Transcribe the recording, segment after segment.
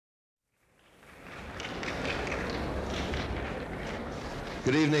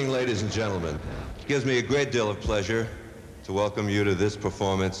Good evening, ladies and gentlemen. It gives me a great deal of pleasure to welcome you to this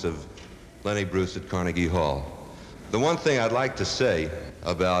performance of Lenny Bruce at Carnegie Hall. The one thing I'd like to say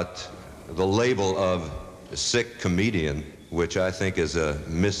about the label of sick comedian, which I think is a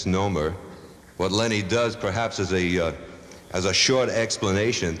misnomer, what Lenny does perhaps as a short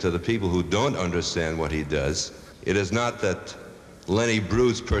explanation to the people who don't understand what he does. It is not that Lenny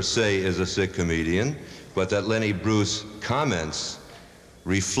Bruce per se is a sick comedian, but that Lenny Bruce comments,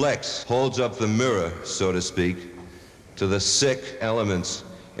 reflects, holds up the mirror, so to speak, to the sick elements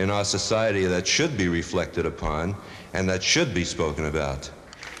in our society that should be reflected upon and that should be spoken about.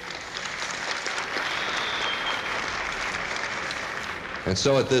 And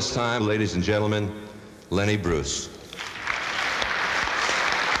so at this time, ladies and gentlemen, Lenny Bruce.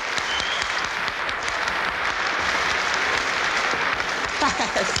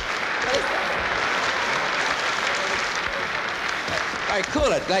 All right,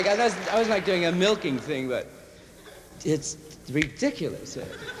 cool it. Like I was like doing a milking thing, but it's ridiculous.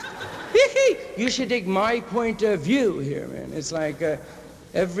 You should take my point of view here, man. It's like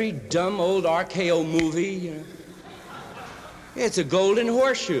every dumb old RKO movie, you know. Yeah, it's a golden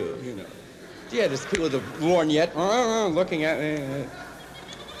horseshoe, you know. Yeah, there's people with a lorgnette looking at me.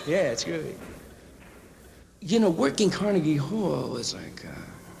 Yeah, it's good. You know, working Carnegie Hall was like,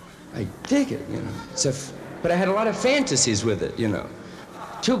 I dig it, you know. But I had a lot of fantasies with it, you know.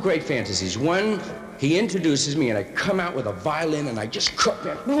 Two great fantasies. One, he introduces me and I come out with a violin and I just cook,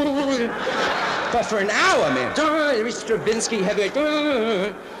 man. But for an hour, man. Stravinsky, heavyweight.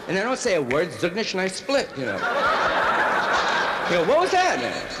 And I don't say a word, Zugnish and I split, you know. You know, what was that,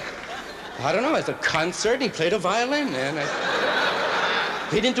 man? I don't know, it's a concert and he played a violin, man.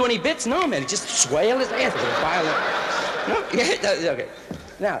 He didn't do any bits, no, man. He just swayed his ass with a violin. No? Yeah, okay.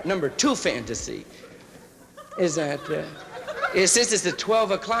 Now, number two fantasy is that, since it's the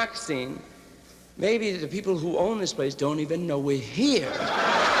 12 o'clock scene, maybe the people who own this place don't even know we're here.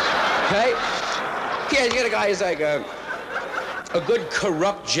 Okay? Yeah, you get a guy who's like a good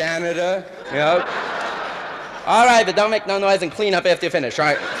corrupt janitor, you know? All right, but don't make no noise and clean up after you finish, all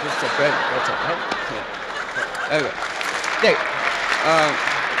right? That's it, right? That's it, right? Yeah. Okay. There.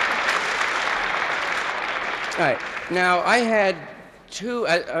 All right. Now, I had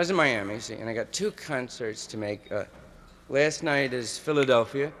I was in Miami, see, and I got two concerts to make. Last night is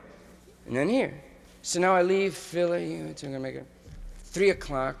Philadelphia, and then here. So now I leave Philly, I'm gonna make it 3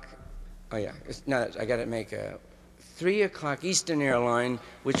 o'clock. Oh yeah, I gotta make a 3 o'clock Eastern Airline,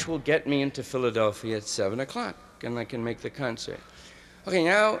 which will get me into Philadelphia at 7 o'clock, and I can make the concert. Okay,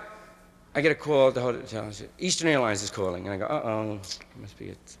 now I get a call at the hotel. Eastern Airlines is calling, and I go, uh-oh, must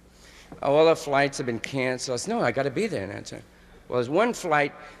be it. All the flights have been canceled. I said, no, I gotta be there now. Well, there's one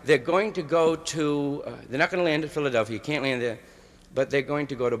flight. They're going to go to, they're not going to land at Philadelphia. You can't land there. But they're going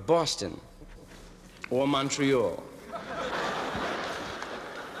to go to Boston or Montreal.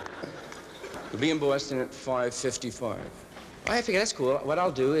 We'll be in Boston at 5:55. I figure that's cool. What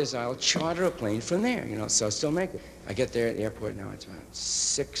I'll do is I'll charter a plane from there, you know, so I'll still make it. I get there at the airport now. It's about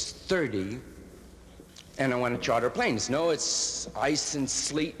 6:30. And I want to charter a plane. No, it's ice and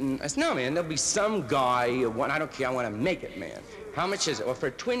sleet and... I said, no, man, there'll be some guy, I don't care, I want to make it, man. How much is it? Well, for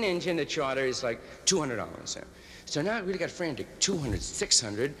a twin engine, the charter is like $200. So now I really got frantic, 200,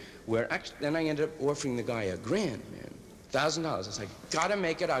 600, where actually, then I ended up offering the guy $1,000, man, $1,000. I was like, gotta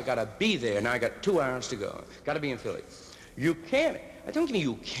make it, I gotta be there. Now I got 2 hours to go. Gotta be in Philly. You can't. I don't give me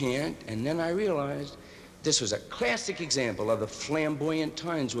you can't. And then I realized this was a classic example of the flamboyant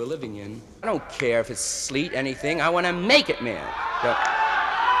times we're living in. I don't care if it's sleet, anything. I want to make it, man.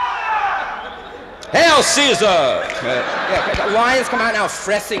 Hail Caesar! Yeah, the lions come out now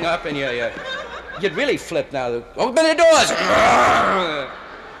fressing up, and you'd really flip now. Open the doors!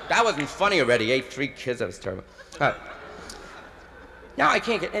 That wasn't funny already. 8 3 kids, that was terrible. Now I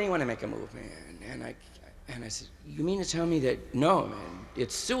can't get anyone to make a move, man. And I said, you mean to tell me that, no, man,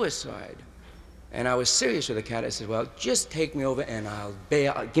 it's suicide? And I was serious with the cat. I said, well, just take me over and I'll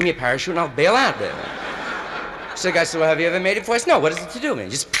bail. Give me a parachute and I'll bail out there. So the guy said, well, have you ever made it before? I said, no, what is it to do, man?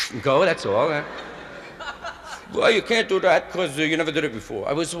 Just go, that's all. Well, you can't do that because you never did it before.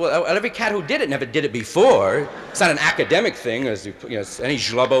 Every cat who did it never did it before. It's not an academic thing, as you know, any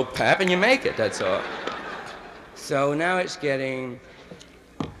jlubbo pap and you make it, that's all. So now it's getting,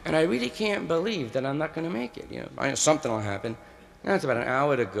 and I really can't believe that I'm not going to make it. You know, I know something will happen. Now it's about an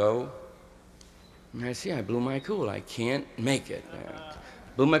hour to go. And I see, I blew my cool. I can't make it.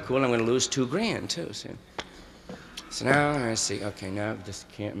 Blew my cool, and I'm going to lose $2,000 too. See? So now I see, okay, now I just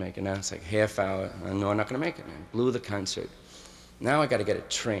can't make it. Now it's like half hour. I know I'm not going to make it. I blew the concert. Now I got to get a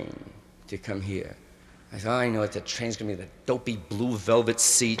train to come here. I thought, I know what the train's gonna be, the dopey blue velvet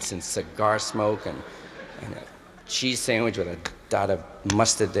seats and cigar smoke and a cheese sandwich with a dot of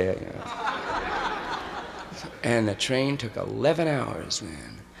mustard there, you know. And the train took 11 hours,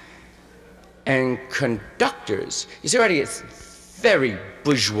 man. And conductors, you see already it's very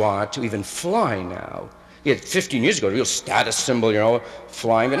bourgeois to even fly now. Yeah, 15 years ago, a real status symbol, you know,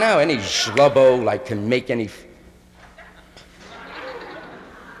 flying, but now any schlubbo like can make any...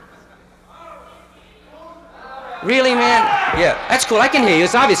 Really, man? Yeah, that's cool, I can hear you.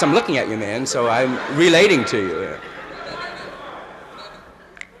 It's obvious I'm looking at you, man, so I'm relating to you.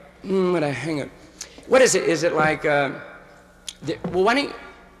 Yeah. What a hang up. What is it? Is it like, well, why don't you,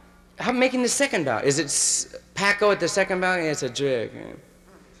 how making the second bow? Is it Paco at the second bow? Yeah, it's a drag. Yeah.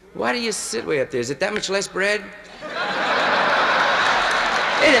 Why do you sit way up there? Is it that much less bread? No,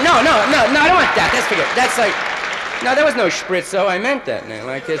 I don't want that. That's forget. That's like, no, there was no spritz, though. I meant that, man.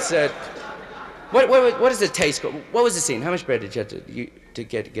 Like it's, what is the taste? What was the scene? How much bread did you have to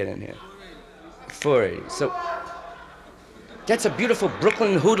get in here? 480. So, that's a beautiful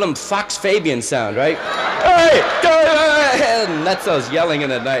Brooklyn hoodlum Fox Fabian sound, right? Hey! Nutso's yelling in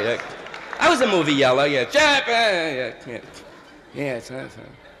the night. I was a movie yeller, yeah. Yeah, it's not fun.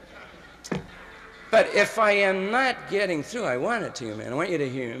 But if I am not getting through, I want it to you, man. I want you to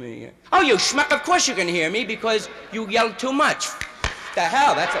hear me. Oh, you schmuck, of course you can hear me because you yelled too much. The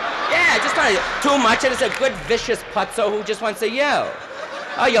hell, that's a... Yeah, just too much, and it's a good, vicious putzo who just wants to yell.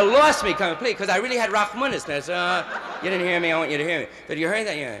 Oh, you lost me completely, because I really had Rachmanis there, so you didn't hear me, I want you to hear me. But you heard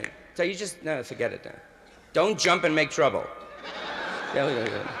that? Yeah. So you just, no, forget it then. Don't jump and make trouble. Yeah.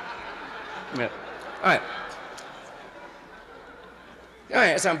 All right. All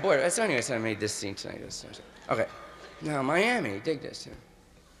right, so I'm bored. That's the only reason I made this scene tonight. Okay. Now, Miami, dig this.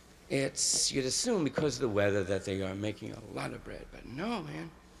 It's, you'd assume because of the weather that they are making a lot of bread, but no, man.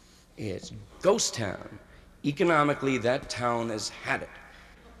 It's ghost town. Economically, that town has had it.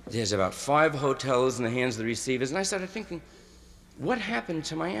 There's about 5 hotels in the hands of the receivers, and I started thinking, what happened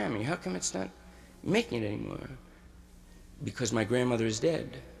to Miami? How come it's not making it anymore? Because my grandmother is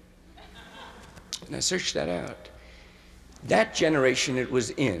dead. And I searched that out. That generation it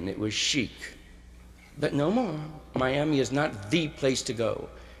was chic. But no more. Miami is not the place to go.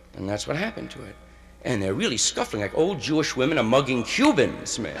 And that's what happened to it. And they're really scuffling, like old Jewish women are mugging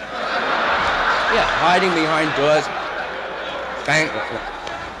Cubans, man. Yeah, hiding behind doors. Bang.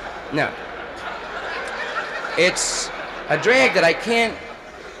 Now, it's a drag that I can't...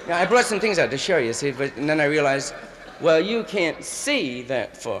 Now, I brought some things out to show you, see, but and then I realized, well, you can't see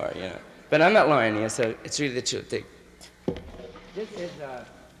that far, you know. But I'm not lying here, so it's really the truth. This is,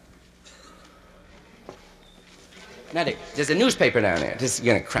 now, there's a newspaper down there. This,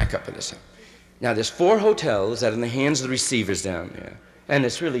 you're gonna crack up with this. Now, there's 4 hotels that are in the hands of the receivers down there, and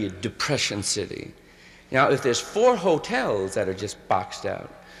it's really a depression city. Now, if there's 4 hotels that are just boxed out,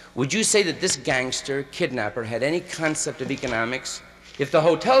 would you say that this gangster, kidnapper, had any concept of economics? If the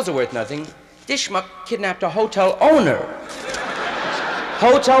hotels are worth nothing, this schmuck kidnapped a hotel owner.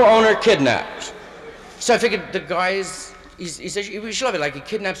 Hotel owner kidnapped. So I figured the guy's, he should love it, like he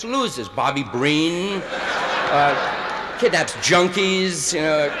kidnaps losers. Bobby Breen, kidnaps junkies, you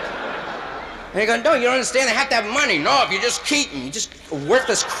know. And they go, no, you don't understand, they have to have money. No, if you're just Keaton, you're just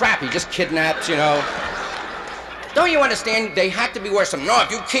worthless crap, you just kidnapped, you know. Don't you understand, they have to be worth something. No,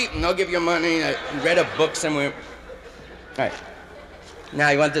 if you Keaton, they'll give you money. I read a book somewhere. All right. Now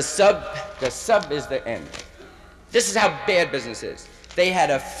you want the sub? The sub is the end. This is how bad business is. They had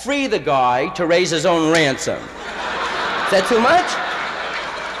to free the guy to raise his own ransom. Is that too much?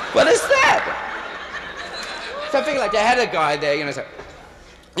 What is that? So I figured like they had a guy there, you know, so,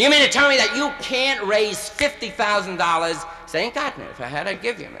 you mean to tell me that you can't raise $50,000? So I ain't got it. If I had, I'd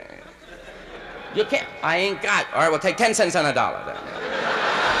give you, man. You can't. I ain't got it. All right, we'll take 10 cents on a dollar then.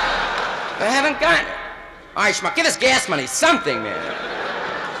 I haven't got it. All right, schmuck, give us gas money, something, man.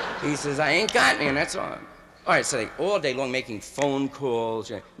 He says, I ain't got it, man, that's all. All right, so they all day long making phone calls,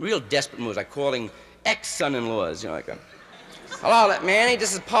 you know, real desperate moves, like calling ex-son-in-laws, you know, like, hello, Manny,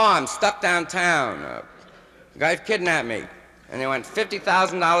 this is Paul, I'm stuck downtown. The guy kidnapped me, and they want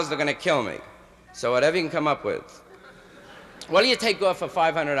 $50,000, they're gonna kill me. So whatever you can come up with. What do you take off for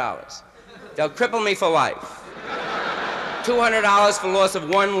 $500? They'll cripple me for life. $200 for loss of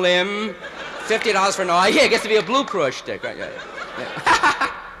 1 limb, $50 for no eye. Yeah, it gets to be a Blue Cross stick, right? Yeah.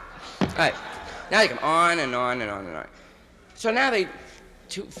 All right, now you come on and on and on and on. So now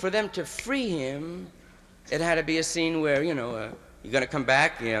for them to free him, it had to be a scene where, you know, you gonna come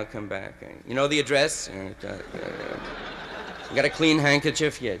back? Yeah, I'll come back. You know the address? You got a clean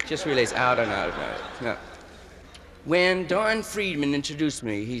handkerchief? Yeah, just relays out and out and out. No. When Don Friedman introduced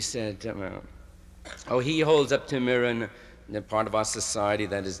me, he said, Oh, he holds up to a mirror in the part of our society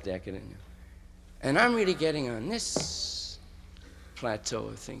that is decadent. And I'm really getting on this plateau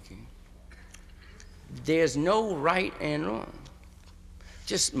of thinking. There's no right and wrong.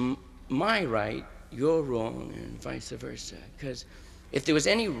 Just my right, you're wrong, and vice versa. Because if there was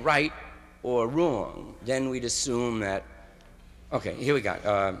any right or wrong, then we'd assume that, okay, here we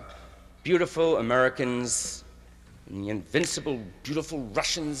go. Beautiful Americans, and the invincible, beautiful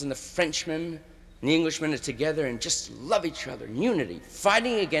Russians and the Frenchmen and the Englishmen are together and just love each other in unity,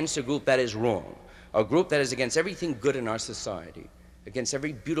 fighting against a group that is wrong, a group that is against everything good in our society, against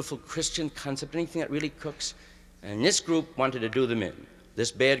every beautiful Christian concept, anything that really cooks. And this group wanted to do them in.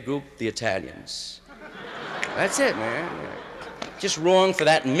 This bad group, the Italians. That's it, man. Just wrong for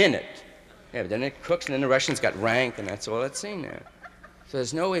that minute. Yeah, but then it cooks, and then the Russians got rank, and that's all that's seen there. So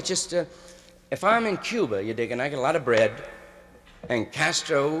there's no, it's just, if I'm in Cuba, you dig, and I get a lot of bread, and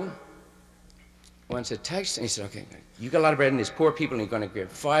Castro wants a text, and he said, okay, you got a lot of bread, and there's poor people, and you're going to give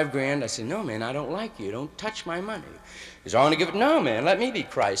 $5,000. I said, no, man, I don't like you. Don't touch my money. He said, I want to give it, no, man, let me be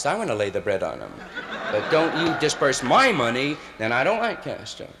Christ. I want to lay the bread on them. But don't you disperse my money, then I don't like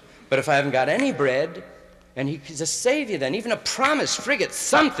Castro. But if I haven't got any bread, and he's a savior then, even a promise, frigate,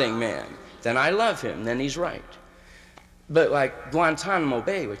 something, man, then I love him, then he's right. But like Guantanamo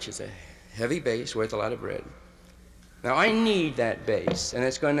Bay, which is a heavy base worth a lot of bread. Now I need that base, and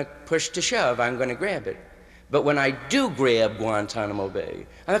it's going to push to shove, I'm going to grab it. But when I do grab Guantanamo Bay,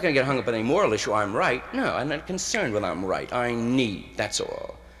 I'm not going to get hung up on any moral issue, I'm right. No, I'm not concerned with I'm right. I need, that's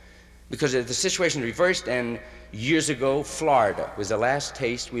all. Because the situation reversed, and years ago, Florida was the last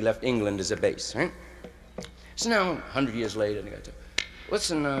taste we left England as a base, right? So now, 100 years later, they got to,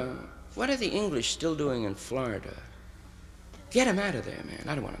 listen, what are the English still doing in Florida? Get them out of there, man.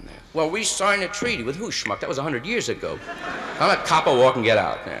 I don't want them there. Well, we signed a treaty with who, schmuck? That was 100 years ago. I'll let Copper walk and get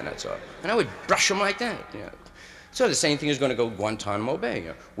out, man, that's all. And I would brush them like that, you know. So the same thing is going to go Guantanamo Bay. You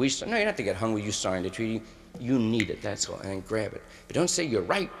know. No, you don't have to get hungry. You signed a treaty. You need it, that's all, and grab it. But don't say you're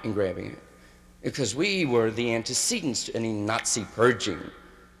right in grabbing it. Because we were the antecedents to any Nazi purging.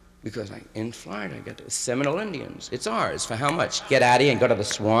 Because like, in Florida, I got the Seminole Indians. It's ours. For how much? Get out of here and go to the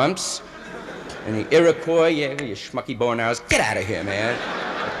swamps. And the Iroquois, yeah, you schmucky bow and arrows, get out of here, man.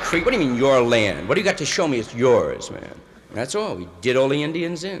 Creek, what do you mean your land? What do you got to show me it's yours, man? And that's all. We did all the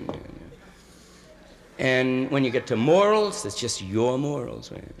Indians in, man. And when you get to morals, it's just your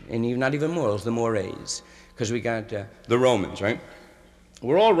morals, man. And not even morals, the mores. Because we got the Romans, right?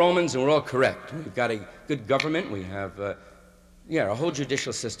 We're all Romans and we're all correct. We've got a good government. We have, our whole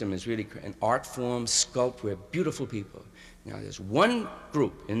judicial system is really an art form, sculpt. We're beautiful people. Now, there's one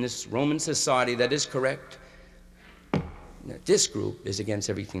group in this Roman society that is correct. Now, this group is against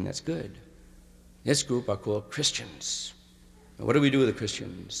everything that's good. This group are called Christians. Now, what do we do with the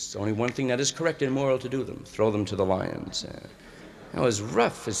Christians? Only one thing that is correct and moral to do them. Throw them to the lions. Now, as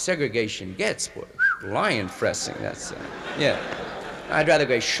rough as segregation gets, boy, lion fressing, that's, yeah. I'd rather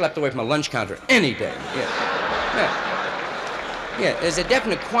go schlepped away from a lunch counter any day, yeah, there's a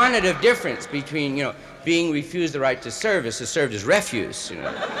definite quantitative difference between, being refused the right to service is served as refuse, No,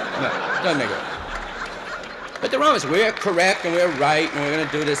 doesn't make it. But the Romans, we're correct and we're right and we're going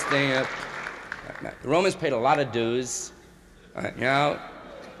to do this thing. The Romans paid a lot of dues. Now,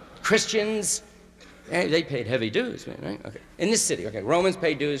 Christians, they paid heavy dues, right? Okay. In this city, okay, Romans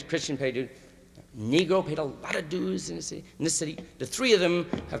paid dues, Christian paid dues. Negro paid a lot of dues in the city. In this city, the three of them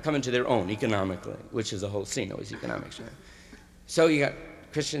have come into their own economically, which is the whole scene, always economics, right? So you got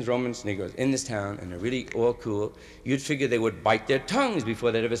Christians, Romans, Negroes in this town, and they're really all cool. You'd figure they would bite their tongues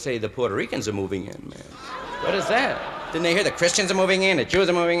before they'd ever say the Puerto Ricans are moving in, man. What is that? Didn't they hear the Christians are moving in, the Jews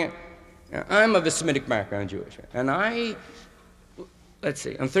are moving in? Now, I'm of a Semitic background, Jewish, right? And let's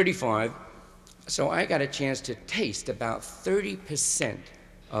see, I'm 35, so I got a chance to taste about 30%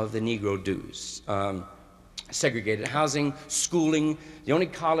 of the Negro dues. Segregated housing, schooling, the only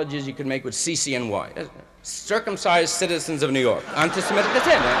colleges you could make was CCNY. Circumcised citizens of New York. Anti-Semitic, that's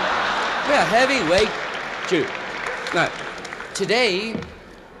it, man. Yeah, heavyweight Jew. Now, today,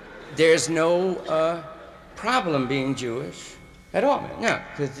 there's no problem being Jewish at all, man. No,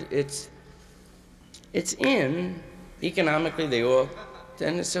 because it's in, economically, they all,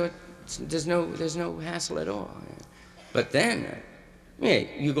 and so there's no hassle at all. Man. But then,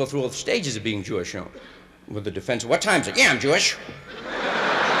 you go through all the stages of being Jewish, with the defense, what time is it? Yeah, I'm Jewish.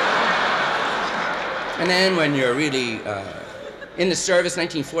 And then when you're really in the service,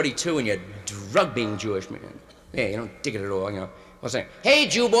 1942, and you're drug being Jewish, man. Yeah, you don't dig it at all, I'll say, hey,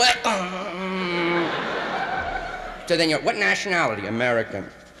 Jew boy. So then what nationality? American.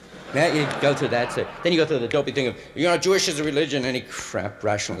 Yeah, you go through that. So then you go through the dopey thing of, Jewish is a religion, any crap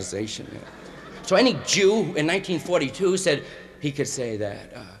rationalization. So any Jew in 1942 said he could say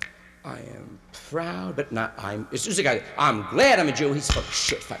that, I am proud, but not as soon as a guy, I'm glad I'm a Jew, he's full of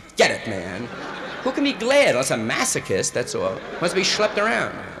shit. Forget it, man. Who can be glad? Unless a masochist, that's all. Must be schlepped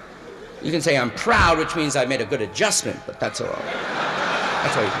around. You can say I'm proud, which means I made a good adjustment, but that's all.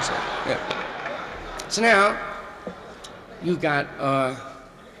 That's all you can say. Yeah. So now, you got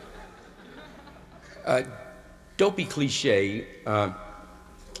a dopey cliche,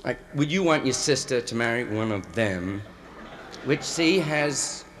 like, would you want your sister to marry one of them? Which, see,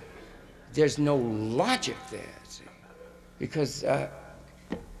 there's no logic there, see? Because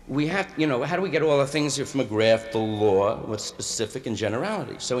we have, how do we get all the things here from a graph, the law, what's specific and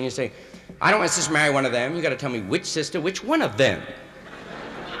generality? So when you say, I don't want my sister to marry one of them, you gotta tell me which sister, which one of them.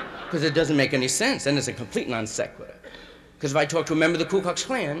 Because it doesn't make any sense, then it's a complete non sequitur. Because if I talk to a member of the Ku Klux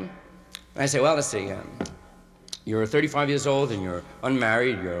Klan, I say, well, let's see, you're 35 years old and you're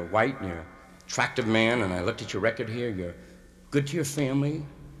unmarried, you're white, and you're an attractive man, and I looked at your record here, you're good to your family,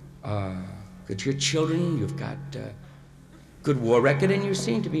 good to your children, you've got good war record, and you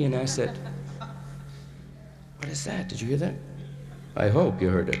seem to be an asset. What is that? Did you hear that? I hope you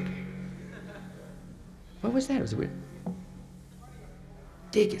heard it. What was that? Was it weird?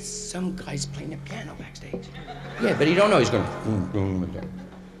 Dig it. Some guy's playing the piano backstage. Yeah, but he don't know he's going.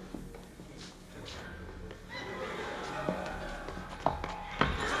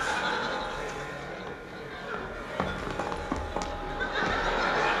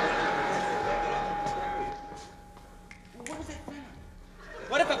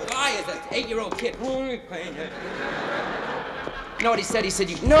 What if a guy is an 8-year-old kid? You know what he said? He said,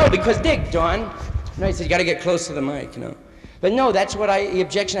 no, because dig, Don. No, he said, you got to get close to the mic, But no, that's what the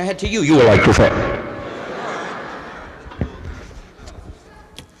objection I had to you. You were like,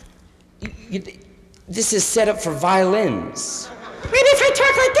 this is set up for violins. Maybe if I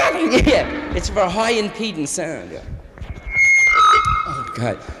talk like that. Yeah, it's for a high impedance sound. Yeah. Oh,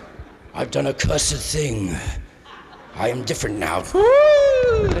 God. I've done a cursed thing. I am different now.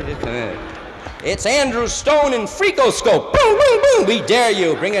 It's Andrew Stone in Freakoscope. Boom, boom, boom. We dare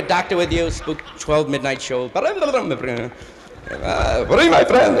you. Bring a doctor with you. Spook 12 midnight show. Bring my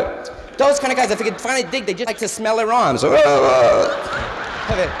friend. Those kind of guys, if they could finally dig, they just like to smell their arms. So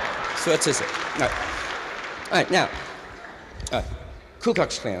that's it. All right, now, Ku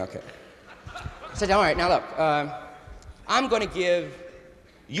Klux Klan, okay. So, all right, now look, I'm going to give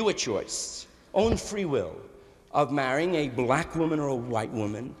you a choice, own free will, of marrying a black woman or a white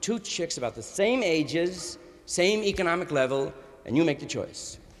woman, two chicks about the same ages, same economic level, and you make the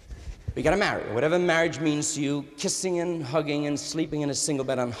choice. But you gotta marry, whatever marriage means to you, kissing and hugging and sleeping in a single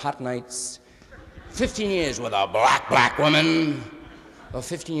bed on hot nights, 15 years with a black woman, or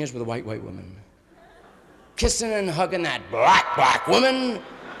 15 years with a white woman. Kissing and hugging that black woman,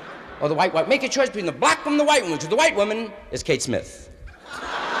 or the white. Make a choice between the black woman and the white woman, because the white woman is Kate Smith.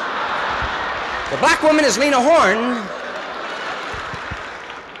 The black woman is Lena Horne.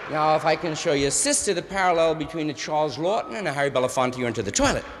 Now, if I can show your sister the parallel between a Charles Lawton and a Harry Belafonte, you're into the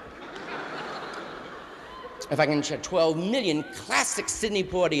toilet. If I can show 12 million classic Sidney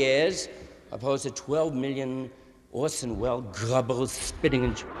Poitiers, opposed to 12 million Orson Welles grubbers spitting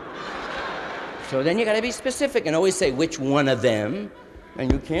and... So then you gotta be specific and always say which one of them, and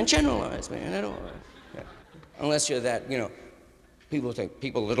you can't generalize, man, at all. Yeah. Unless you're that, people think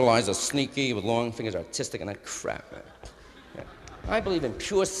people little eyes are sneaky, with long fingers are artistic, and that crap, man. Yeah. I believe in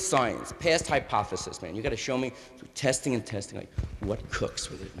pure science, past hypothesis, man. You gotta show me through testing and testing, like, what cooks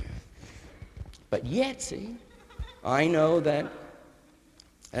with it, man. But yet, see, I know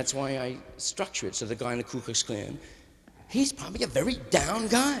that's why I structure it so the guy in the Ku Klux Klan, he's probably a very down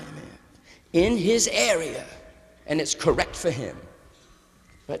guy, man, in his area, and it's correct for him,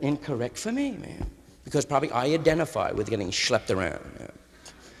 but incorrect for me, man. Because probably I identify with getting schlepped around.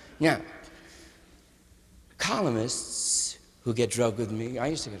 Now, columnists who get drugged with me, I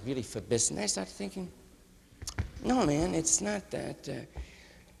used to get really forbidden. I started thinking, no, man, it's not that.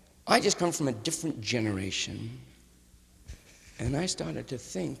 I just come from a different generation. And I started to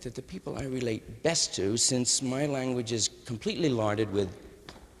think that the people I relate best to, since my language is completely larded with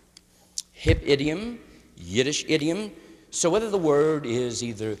hip idiom, Yiddish idiom, so whether the word is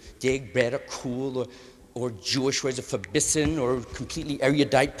either dig, bad, or cool, or Jewish words, or forbidden, or completely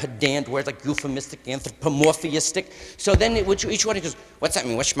erudite, pedant, words like euphemistic, anthropomorphistic. So then each one goes, what's that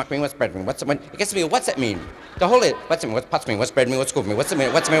mean? What's schmuck mean? What's bread mean? It gets to be, what's that mean? The whole, what's it mean? What's pots mean? What's bread mean? What's school mean? What's it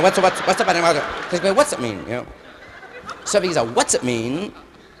mean? What's it mean? What's the bad mean? What's it mean? So if he's a what's it mean,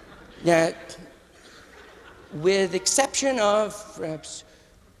 with exception of perhaps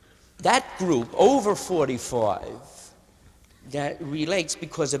that group over 45, that relates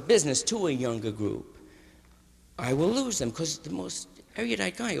because of business to a younger group, I will lose them because the most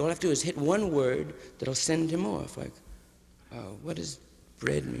erudite guy, all I have to do is hit one word that'll send him off. Like, what does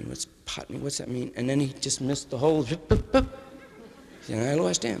bread mean? What's pot mean? What's that mean? And then he just missed the whole. And I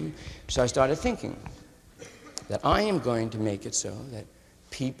lost him. So I started thinking that I am going to make it so that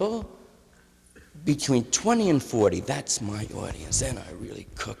people between 20 and 40, that's my audience. Then I really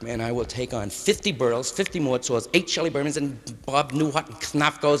cook, man. I will take on 50 Burls, 50 Mozarts, 8 Shelley Bermans, and Bob Newhart and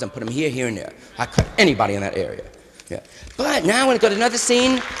Knopfos, and put them here, here, and there. I cut anybody in that area. Yeah. But now I'm going to go to another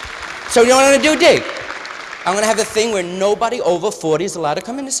scene. So you know what I'm going to do, Dig? I'm going to have the thing where nobody over 40 is allowed to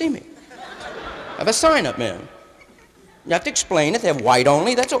come in to see me. I have a sign up, man. You have to explain it. They have white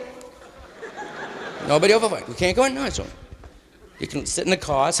only, that's all. Nobody over 40. You can't go in? No, that's all. You can sit in the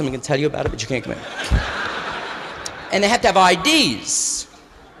car, someone can tell you about it, but you can't come in. And they have to have IDs.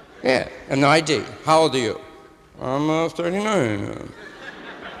 Yeah, an ID. How old are you? I'm 39.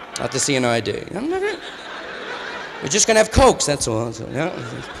 I have to see an ID. I'm not. We're just gonna have Cokes, that's all. So, yeah.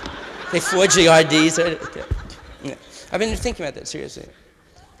 They forge the IDs. Yeah. I've been thinking about that, seriously.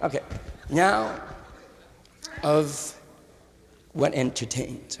 Okay, now, of what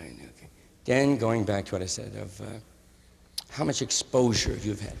entertains, I know. Okay. Then going back to what I said of how much exposure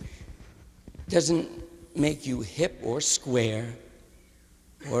you've had. Doesn't make you hip or square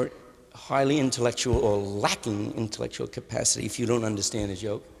or highly intellectual or lacking intellectual capacity if you don't understand a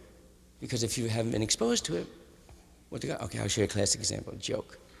joke. Because if you haven't been exposed to it, what do you got? Okay, I'll show you a classic example.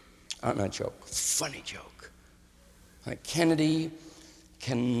 Joke. Not joke. Funny joke. Like Kennedy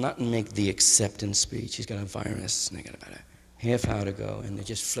cannot make the acceptance speech. He's got a virus, and they got about a half hour to go, and they're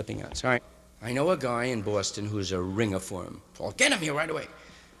just flipping out. Sorry. I know a guy in Boston who's a ringer for him. Paul, get him here right away.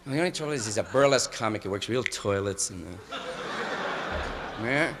 And the only trouble is he's a burlesque comic. He works real toilets and...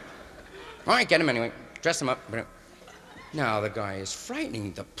 yeah. All right, get him anyway. Dress him up. Now, the guy is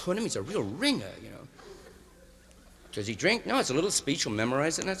frightening to put him. He's a real ringer, you know. Does he drink? No, it's a little speech. He'll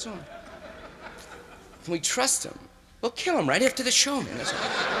memorize it, and that's all. Can we trust him? We'll kill him right after the show, man. That's all.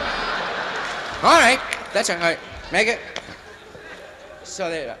 All right. That's all right. Make it. So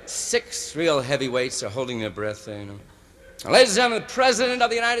there are 6 real heavyweights are holding their breath there, you know. Now, ladies and gentlemen, the President of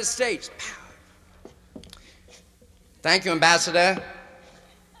the United States. Thank you, Ambassador.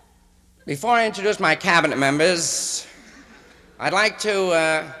 Before I introduce my cabinet members, I'd like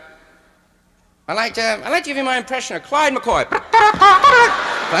to give you my impression of Clyde McCoy.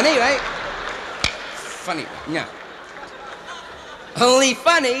 Funny, right? Funny, no. Only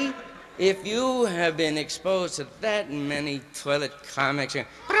funny if you have been exposed to that many toilet comics and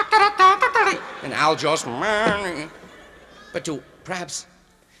Al Joss, but to perhaps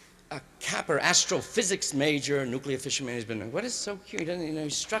a Kappa astrophysics major, nuclear fisherman has been, what is so cute? He doesn't even know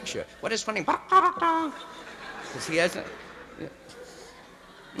his structure. What is funny? Because he hasn't.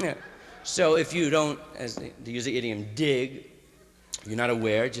 Yeah. So if you don't, as they use the idiom, dig, you're not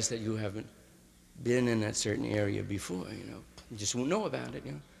aware, just that you haven't been in that certain area before, you know. You just won't know about it,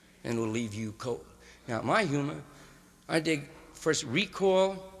 you know, and it'll leave you cold. Now, my humor, I dig first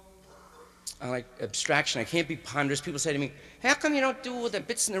recall. I like abstraction. I can't be ponderous. People say to me, how come you don't do all the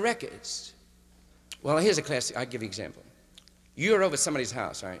bits in the records? Well, here's a classic. I'll give you an example. You're over somebody's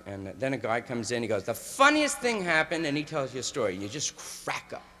house, right? And then a guy comes in, he goes, the funniest thing happened, and he tells you a story, and you just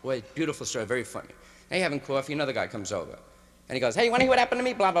crack up. Boy, beautiful story, very funny. Now you're having coffee, another guy comes over, and he goes, hey, you want to hear what happened to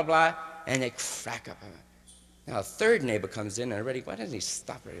me? Blah, blah, blah. And they crack up. Now a third neighbor comes in, and already, why doesn't he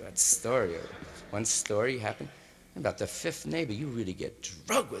stop already? What story? One story happened. About the 5th neighbor, you really get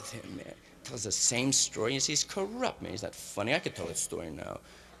drugged with him, man. Tells the same story. You see, he's corrupt, man. He's not funny. I could tell that story now.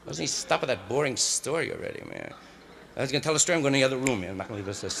 Doesn't he stop with that boring story already, man? I was going to tell a story, I'm going to the other room, man. I'm not going to leave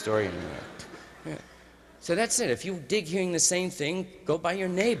us a story anymore. Yeah. So that's it. If you dig hearing the same thing, go by your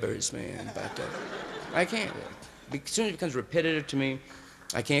neighbors, man. But I can't. As soon as it becomes repetitive to me,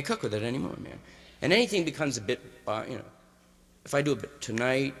 I can't cook with it anymore, man. And anything becomes a bit, you know, if I do a bit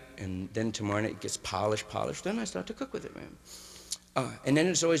tonight and then tomorrow night it gets polished, then I start to cook with it, man. And then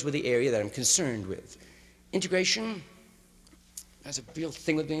it's always with the area that I'm concerned with. Integration, that's a real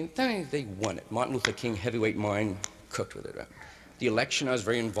thing with me. They won it. Martin Luther King, heavyweight mind, cooked with it. Right? The election, I was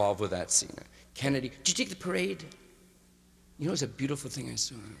very involved with that scene. Kennedy, did you take the parade? You know, it's a beautiful thing I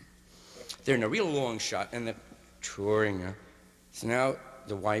saw. They're in a real long shot, and they're touring. So now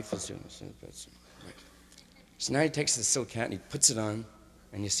the wife is doing this. So now he takes the silk hat and he puts it on,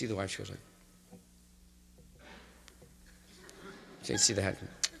 and you see the wife, she goes like, so you see the hat.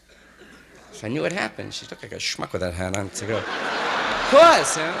 So I knew what happened. She looked like a schmuck with that hat on. To go, of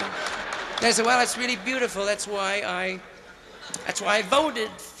course, huh? And I said, well, that's really beautiful. That's why I voted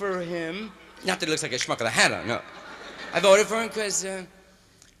for him. Not that he looks like a schmuck with a hat on, no. I voted for him because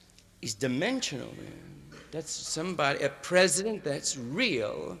he's dimensional, man. That's somebody, a president that's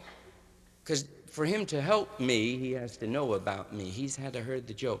real. Because for him to help me, he has to know about me. He's had to heard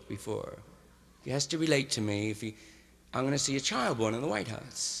the joke before. He has to relate to me. I'm going to see a child born in the White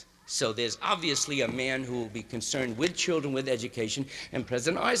House. So there's obviously a man who will be concerned with children, with education. And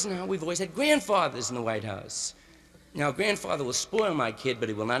President Eisenhower, we've always had grandfathers in the White House. Now, grandfather will spoil my kid, but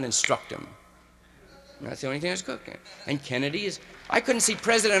he will not instruct him. And that's the only thing that's cooking. And Kennedy is, I couldn't see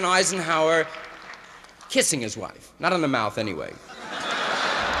President Eisenhower kissing his wife. Not on the mouth, anyway.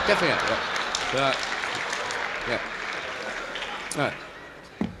 Definitely not. Yeah. All right.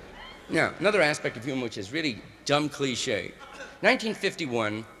 Now, another aspect of humor which is really dumb cliche.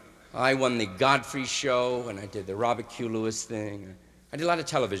 1951, I won the Godfrey Show, and I did the Robert Q. Lewis thing. I did a lot of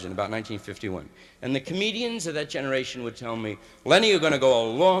television about 1951. And the comedians of that generation would tell me, Lenny, you're going to go a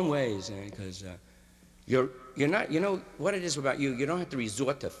long ways, because you're not, you know what it is about you? You don't have to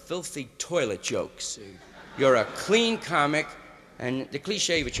resort to filthy toilet jokes. You're a clean comic, and the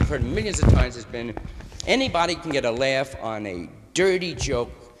cliche, which you've heard millions of times, has been anybody can get a laugh on a dirty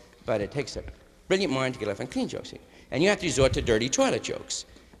joke, but it takes a brilliant mind to get a laugh on clean jokes. And you have to resort to dirty toilet jokes.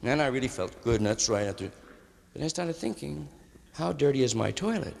 And then I really felt good, and that's right. But I started thinking, how dirty is my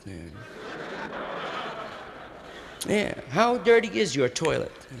toilet, man? Yeah, how dirty is your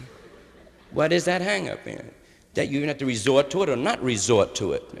toilet? What is that hang-up, man? That you even have to resort to it or not resort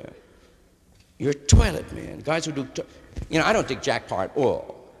to it, man? Your toilet, man. Guys who do, I don't dig jackpot at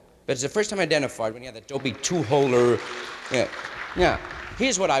all. But it's the first time I identified when you had that dopey two-holer. Yeah. Now,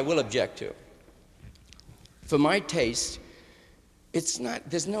 here's what I will object to. For my taste, there's not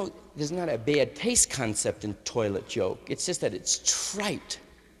a bad taste concept in toilet joke. It's just that it's trite.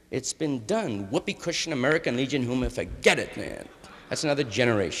 It's been done. Whoopee cushion, American Legion, humor, forget it, man. That's another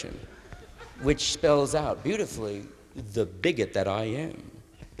generation, which spells out beautifully the bigot that I am.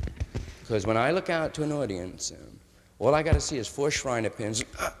 Because when I look out to an audience, all I got to see is 4 Shriner pins.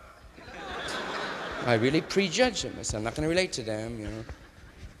 I really prejudge them. I say, I'm not going to relate to them,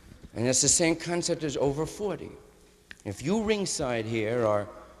 And it's the same concept as over 40. If you ringside here are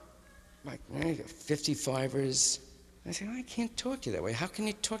like 55ers, I say, I can't talk to you that way. How can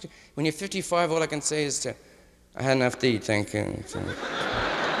you talk to you? When you're 55, all I can say is, I had enough to eat, thank you. So,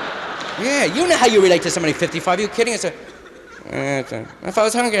 yeah, you know how you relate to somebody 55. Are you kidding? I say, if I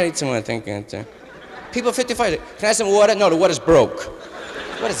was hungry, I'd eat some more, thank you. People 55, can I have some water? No, the water's broke.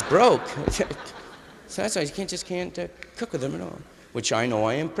 What is broke? So that's why you can't cook with them at all. Which I know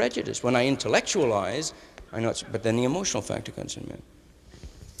I am prejudiced. When I intellectualize, I know it's, but then the emotional factor comes in, man.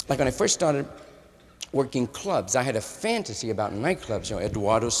 Like when I first started working clubs, I had a fantasy about nightclubs,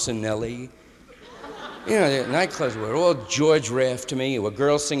 Eduardo Cinelli. The nightclubs were all George Raft to me, where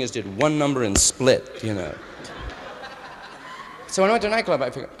girl singers did one number and split, So when I went to a nightclub,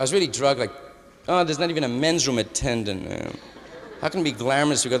 I was really drugged, like, oh, there's not even a men's room attendant. How can it be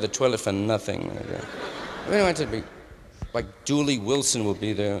glamorous to go to the toilet for nothing? I really wanted to be, like Julie Wilson will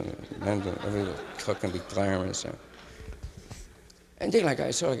be there, and every cook can be glamorous. And then,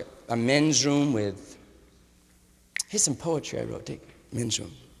 I saw a men's room with, here's some poetry I wrote, take men's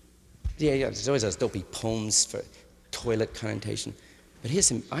room. Yeah, there's always those dopey poems for toilet connotation. But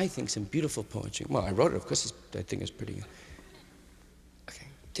here's I think, some beautiful poetry. Well, I wrote it, of course, I think it's pretty good. Okay,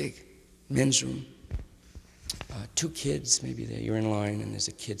 dig, men's room. 2 kids, maybe there, you're in line, and there's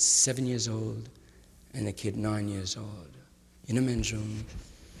a kid 7 years old and a kid 9 years old in a men's room.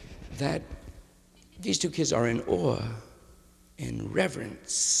 These 2 kids are in awe and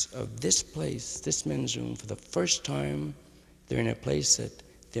reverence of this place, this men's room. For the first time, they're in a place that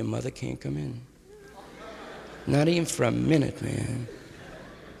their mother can't come in. Not even for a minute, man.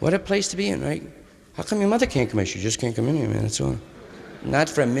 What a place to be in, right? How come your mother can't come in? She just can't come in here, man, that's all. Not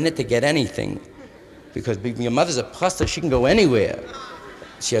for a minute to get anything. Because your mother's a pastor, she can go anywhere.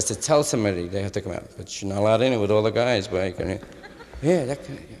 She has to tell somebody they have to come out. But she's not allowed in it with all the guys. But yeah, that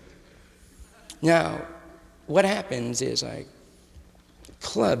kind of, yeah. Now, what happens is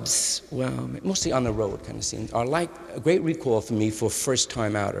clubs, well, mostly on the road kind of scenes, are like a great recall for me for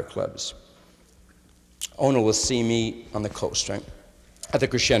first-time outer clubs. Owner will see me on the coast, right? At the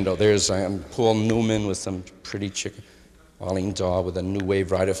Crescendo, there's Paul Newman with some pretty chick, Arlene Dahl with a new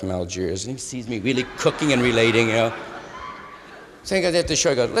wave rider from Algiers, and he sees me really cooking and relating, So he goes at the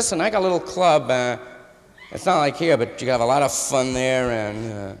show, he goes, listen, I got a little club, it's not like here, but you have a lot of fun there,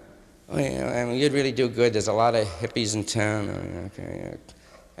 and you'd really do good. There's a lot of hippies in town, okay,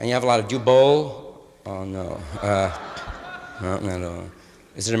 and you have a lot of, do you bowl? Oh, no, no, not at all.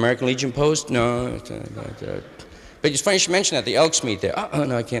 Is it American Legion Post? No. But it's funny you should mention that, the Elks meet there. Oh,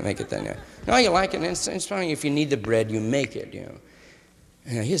 no, I can't make it then. No, you like it, and it's funny, if you need the bread, you make it, you know.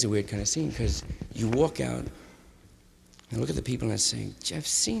 And here's a weird kind of scene, because you walk out, and look at the people and I say, I've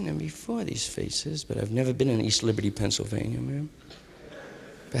seen them before, these faces, but I've never been in East Liberty, Pennsylvania, man.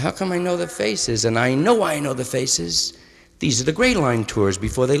 But how come I know the faces? And I know the faces. These are the Gray Line tours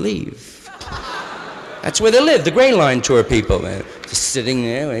before they leave. That's where they live, the Gray Line tour people, man. Just sitting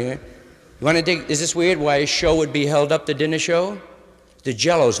there. You want to dig? Is this weird why a show would be held up, the dinner show? The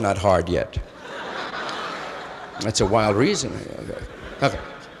Jell-O's not hard yet. That's a wild reason. Okay.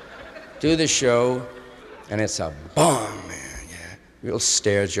 Do the show, and it's a bomb, man. Yeah. Real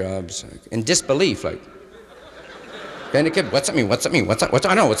stare jobs. In disbelief, like. And the kid, what's it mean? What's it mean? What's that? I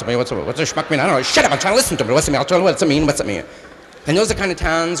don't know. What's it mean? What's the schmuck mean? I don't know. Shut up! I'm trying to listen to him. What's it mean? I'll tell you what's it mean. What's it mean? And those are the kind of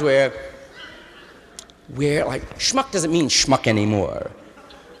towns where like schmuck doesn't mean schmuck anymore.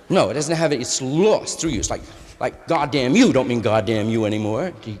 No, it doesn't have it. It's lost through use. Like goddamn you don't mean goddamn you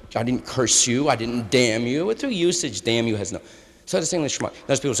anymore. I didn't curse you. I didn't damn you. Through usage, damn you has no. So the same with schmuck.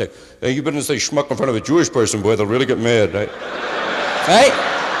 Those people say, hey, you better say schmuck in front of a Jewish person, boy. They'll really get mad, right? Right?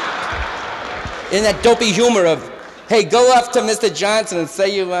 In that dopey humor of, hey, go up to Mr. Johnson and say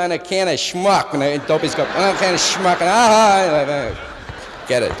you want a can of schmuck. And Dopey's go, I want a can of schmuck. And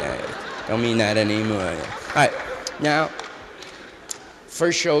get it. Don't mean that anymore. All right, now,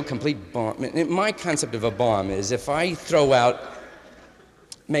 first show, complete bomb. My concept of a bomb is if I throw out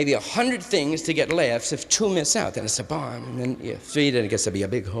maybe 100 things to get laughs, if 2 miss out, then it's a bomb. And then 3, then it gets to be a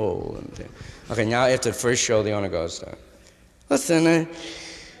big hole. Okay, now after the first show, the owner goes, listen,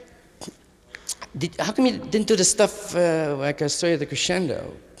 how come you didn't do the stuff like I saw you at the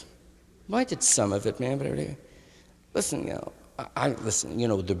Crescendo? Well, I did some of it, man, but really, listen, listen,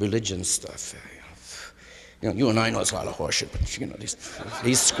 the religion stuff. You and I know it's a lot of horseshit, but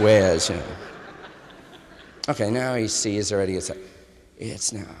these squares, Okay, now he sees already.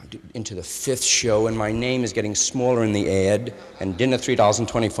 It's now into the 5th show, and my name is getting smaller in the ad, and dinner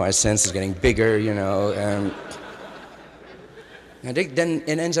 $3.25 is getting bigger, and. Then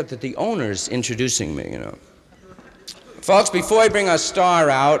it ends up that the owner's introducing me, Folks, before I bring our star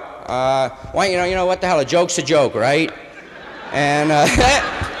out, what the hell, a joke's a joke, right? And,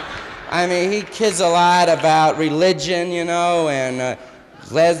 I mean, he kids a lot about religion, and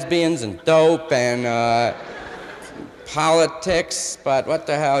lesbians and dope and politics, but what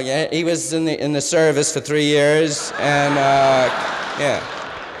the hell, yeah, he was in the service for 3 years, and, yeah.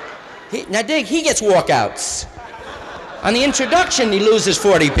 Now, dig, he gets walkouts. On the introduction, he loses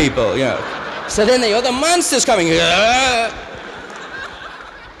 40 people, So then the other monster's coming.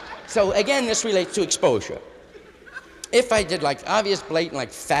 So again, this relates to exposure. If I did like obvious, blatant,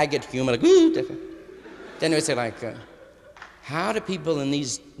 like faggot humor, like, then they would say how do people in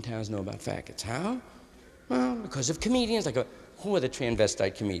these towns know about faggots? How? Well, because of comedians. Who are the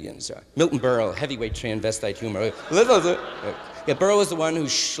transvestite comedians? Milton Berle, heavyweight transvestite humor. Yeah, Berle was the one who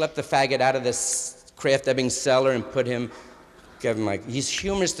schlepped the faggot out of this Kraft Ebbing cellar and gave him he's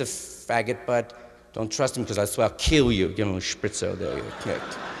humorous to faggot, but don't trust him because I swear I'll kill you. Give him a spritzo there.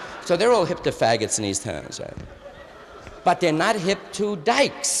 So they're all hip to faggots in these towns, right? But they're not hip to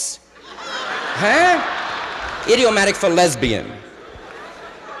dykes. Huh? Idiomatic for lesbian.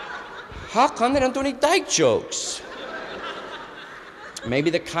 How come they don't do any dyke jokes?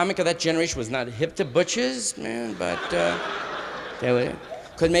 Maybe the comic of that generation was not hip to butches, man, but they were.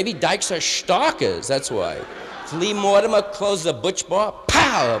 Because maybe dykes are stalkers, that's why. If Lee Mortimer closes a butch bar,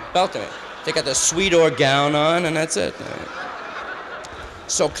 pow, belt him. They got the Sweetor gown on, and that's it.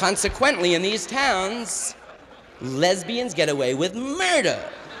 So consequently, in these towns, lesbians get away with murder.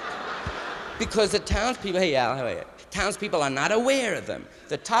 Because the townspeople, hey Al, how are you? Townspeople are not aware of them.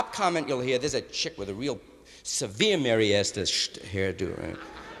 The top comment you'll hear, there's a chick with a real severe Mary Esther hairdo, right?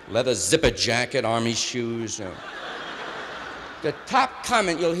 Leather zipper jacket, army shoes. The top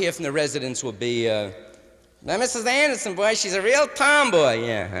comment you'll hear from the residents will be, now Mrs. Anderson, boy, she's a real tomboy.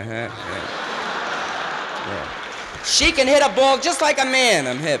 Yeah. She can hit a ball just like a man.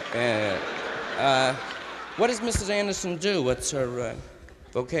 I'm hip. What does Mrs. Anderson do? What's her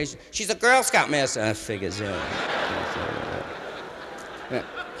vocation? She's a Girl Scout master. Figures, yeah.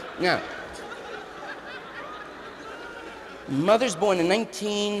 Now, mother's born in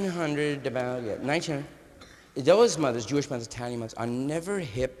 1900, 1900. Those mothers, Jewish mothers, Italian mothers, are never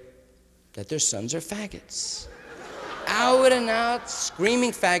hip that their sons are faggots. Out and out,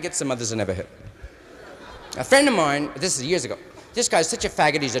 screaming faggots, the mothers are never hip. A friend of mine, this is years ago, this guy's such a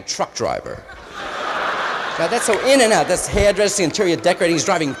faggot, he's a truck driver. Now that's so in and out, that's hairdressing, interior decorating, he's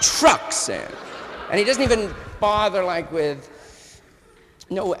driving trucks, and he doesn't even bother with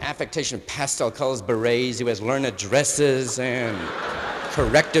no affectation of pastel colors, berets. He wears learner dresses and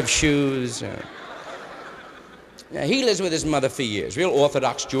corrective shoes. Now, he lives with his mother for years. Real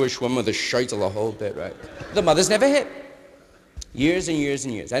Orthodox Jewish woman with a shirt the whole bit, right? The mother's never hit. Years and years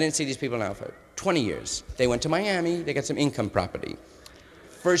and years. I didn't see these people now for 20 years. They went to Miami. They got some income property.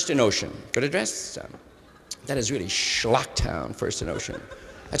 First and Ocean. Good address? That is really Schlocktown, First and Ocean.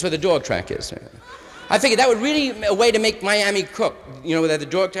 That's where the dog track is. I figured that would really be a way to make Miami cook. You know, that the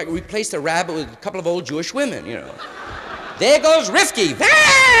dog track, replace the rabbit with a couple of old Jewish women, you know. There goes Rifki.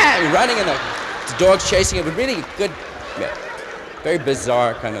 Ah! Running and the dog's chasing it. But really good, yeah, very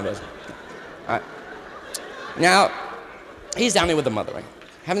bizarre kind of a... Now, he's down there with the mother, right?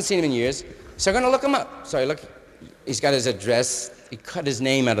 Haven't seen him in years. So I'm going to look him up. So I look, he's got his address. He cut his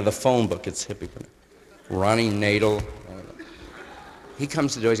name out of the phone book. It's hippie. Ronnie Nadel. He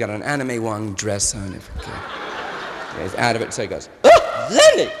comes to the door. He's got an anime Wong dress on. Yeah, he's out of it. So he goes, "Oh,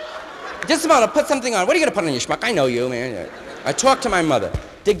 Lenny! Just a moment, put something on. What are you going to put on your schmuck? I know you, man." I talked to my mother.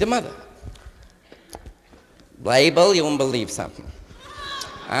 Dig the mother. Label, you won't believe something.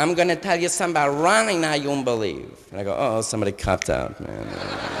 I'm going to tell you something about Ronnie now you won't believe. And I go, oh, somebody copped out, man.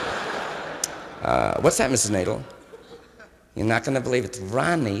 What's that, Mrs. Nadel? You're not going to believe it.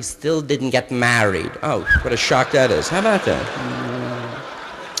 Ronnie still didn't get married. Oh, what a shock that is. How about that?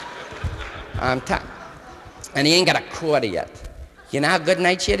 And he ain't got a quarter yet. You know how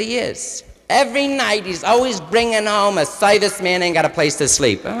good-natured he is? Every night he's always bringing home a serviceman ain't got a place to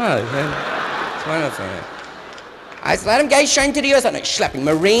sleep. Oh, it's wonderful. I said, let him get shine to the US. I'm like, schlepping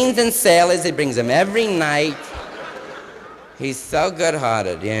Marines and sailors. He brings them every night. He's so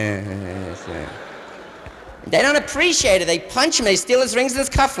good-hearted. Yes, yeah. They don't appreciate it. They punch him. They steal his rings and his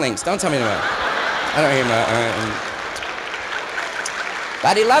cufflinks. Don't tell me about it. I don't hear about it.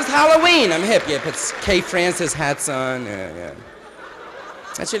 But he loves Halloween. I'm hip. Yeah, puts Kay Francis hats on. Yeah.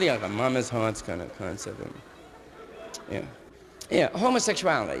 That's really like a mama's hearts kind of concept. Yeah,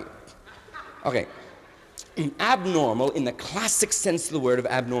 homosexuality. Okay. Abnormal in the classic sense of the word of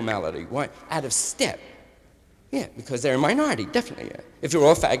abnormality. Why? Out of step. Yeah, because they're a minority, definitely. Yeah. If you're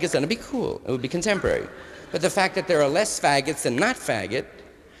all faggots, then it'd be cool. It would be contemporary. But the fact that there are less faggots than not faggot,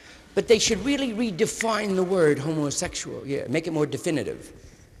 but they should really redefine the word homosexual. Yeah, make it more definitive.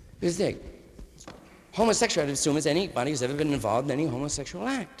 Because homosexual, I'd assume, is anybody who's ever been involved in any homosexual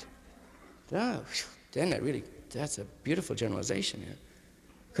act. Oh, then that's a beautiful generalization. Yeah.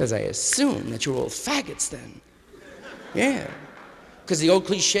 Because I assume that you're all faggots then. Yeah. Because the old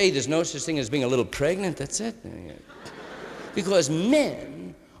cliche, there's no such thing as being a little pregnant, that's it. Yeah. Because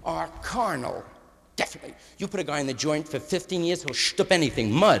men are carnal. Definitely. You put a guy in the joint for 15 years, he'll shtup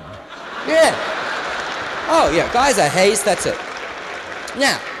anything, mud. Yeah. Oh, yeah, guys are haste, that's it.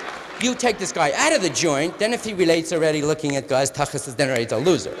 Now, you take this guy out of the joint, then if he relates already looking at guys, tachas, then he's a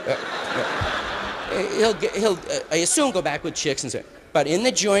loser. He'll I assume, go back with chicks and so. But in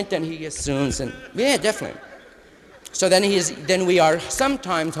the joint, then he assumes, and yeah, definitely. So then we are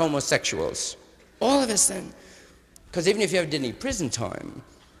sometimes homosexuals. All of us then. Because even if you ever did any prison time,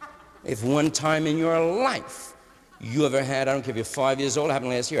 if one time in your life you ever had, I don't care if you're 5 years old,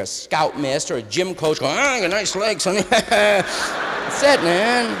 happened last year, a scoutmaster, a gym coach going, oh, you got nice legs, honey. That's it,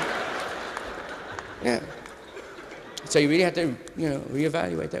 man. Yeah. So you really have to,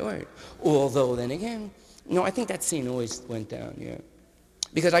 reevaluate that word. Although then again, no, I think that scene always went down, yeah.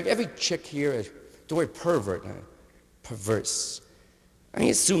 Because like every chick here, the word pervert, perverse. I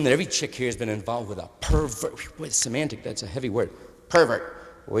assume that every chick here has been involved with a pervert. Wait, semantic, that's a heavy word. Pervert.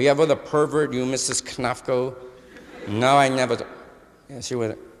 Were you ever the pervert, you Mrs. Knafko? No, I never. Yes, you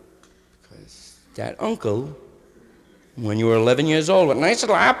were. Because that uncle, when you were 11 years old, what nice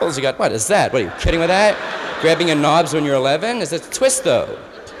little apples you got. What is that? What, are you kidding with that? Grabbing your knobs when you're 11? Is it a twist, though?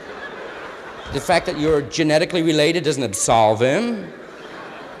 The fact that you're genetically related doesn't absolve him.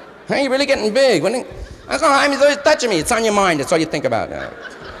 Hey, you're really getting big. Uncle Jaime, he's always touching me. It's on your mind. That's all you think about now.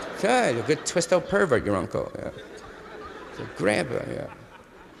 Okay, a good twisto pervert, your uncle. Yeah. So grab her, yeah.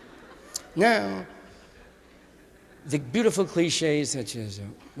 Now, the beautiful cliches such as,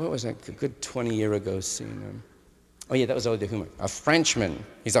 what was that a good 20-year ago scene? Oh yeah, that was all the humor. A Frenchman.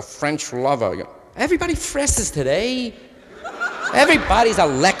 He's a French lover. Everybody fresses today. Everybody's a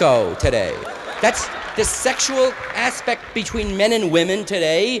lecco today. That's the sexual aspect between men and women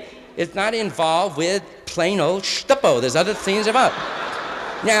today is not involved with plain old shtupo. There's other things about.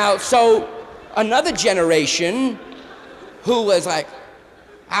 Now, so another generation who was like,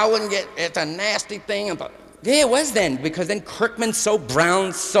 I wouldn't get, it's a nasty thing. Yeah, it was then, because then Kirkman soap,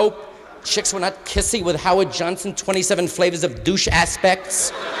 Brown soap, chicks were not kissy with Howard Johnson, 27 flavors of douche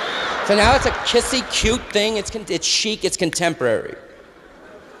aspects. So now it's a kissy, cute thing. It's chic, it's contemporary.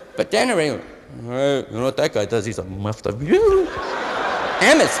 But then you know what that guy does? He's a muffed up.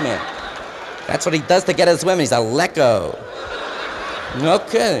 Emmets, man. That's what he does to get his women. He's a lecco. No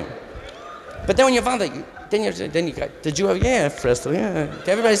kidding. But then when you found that, then you got, did you have, yeah, Fresta, yeah.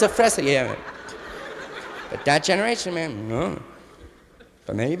 Everybody's a Fresta, yeah. But that generation, man, no.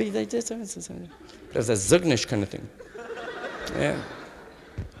 But maybe they did something. It was a Zugnish kind of thing. Yeah.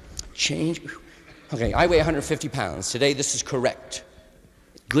 Change. Okay, I weigh 150 pounds. Today, this is correct.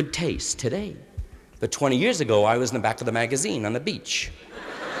 Good taste today. But 20 years ago, I was in the back of the magazine on the beach.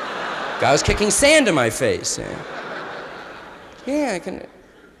 Guy was kicking sand in my face. Yeah, I can.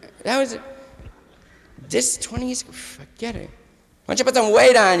 That was it. This 20 years ago, forget it. Why don't you put some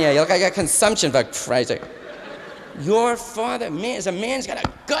weight on you? You look like you got consumption, for Christ's sake. Your father, man, is a man's got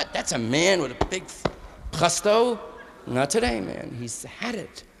a gut. That's a man with a big gusto. Not today, man. He's had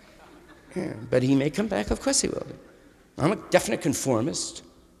it. Yeah, but he may come back. Of course he will. I'm a definite conformist.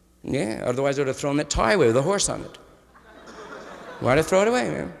 Yeah, otherwise I would have thrown that tie away with a horse on it. Why'd I throw it away,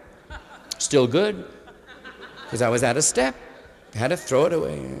 man? Still good. Because I was out of step. I had to throw it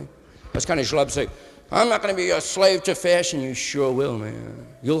away. Yeah. I was kind of schlub saying, I'm not going to be a slave to fashion. You sure will, man.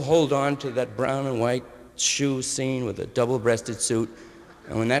 You'll hold on to that brown and white shoe scene with a double-breasted suit.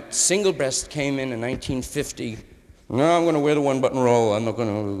 And when that single breast came in 1950, no, I'm going to wear the one-button roll. I'm not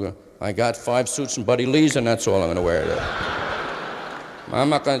going to. I got 5 suits and Buddy Lee's, and that's all I'm going to wear. I'm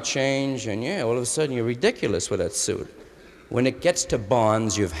not going to change. And yeah, all of a sudden you're ridiculous with that suit. When it gets to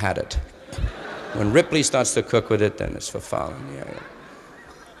Bonds, you've had it. When Ripley starts to cook with it, then it's for fouling. Yeah.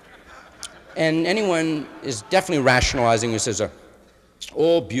 And anyone is definitely rationalizing who says,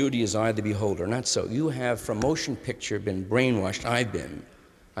 all beauty is eye of the beholder. Not so. You have, from motion picture, been brainwashed. I've been.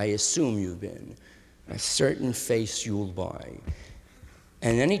 I assume you've been. A certain face you'll buy.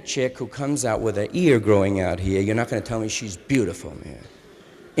 And any chick who comes out with an ear growing out here, you're not going to tell me she's beautiful, man.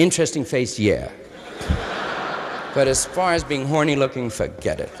 Interesting face, yeah. But as far as being horny looking,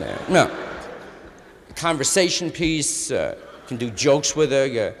 forget it, man. No. Conversation piece, can do jokes with her.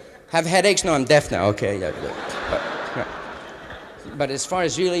 You have headaches? No, I'm deaf now. Okay, yeah. But as far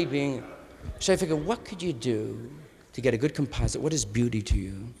as really being, so I figure, what could you do to get a good composite? What is beauty to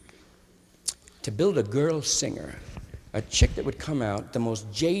you? To build a girl singer, a chick that would come out, the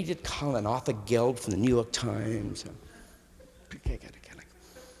most jaded Colin, Arthur Gelb from the New York Times,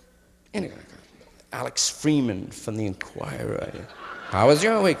 Alex Freeman from the Inquirer. How was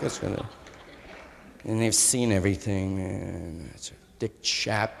your week? And they've seen everything, man. It's a Dick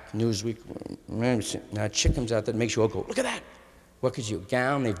Chap, Newsweek. Now a chick comes out that makes you all go, look at that. What could you?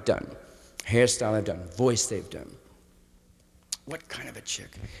 Gown they've done. Hairstyle they've done. Voice they've done. What kind of a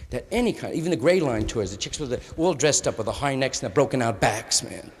chick? That any kind, even the Gray Line tours, the chicks with the, all dressed up with the high necks and the broken out backs,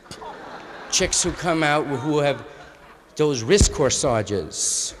 man. Chicks who come out who have those wrist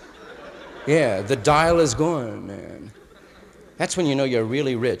corsages. Yeah, the dial is gone, man. That's when you know you're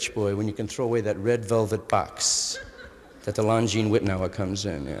really rich, boy, when you can throw away that red velvet box that the Longines Wittnauer comes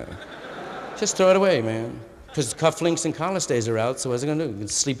in, yeah. Just throw it away, man. Because cufflinks and collar stays are out, so what's it gonna do? You can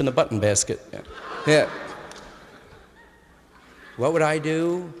sleep in the button basket. Yeah. What would I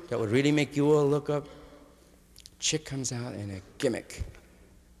do that would really make you all look up? Chick comes out in a gimmick.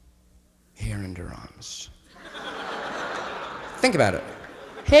 Hair under her arms. Think about it.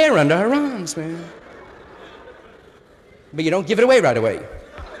 Hair under her arms, man. But you don't give it away right away.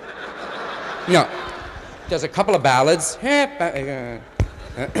 No. There's a couple of ballads.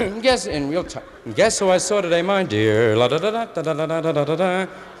 Guess in real time. Guess who I saw today, my dear? La da da da da da da da da da.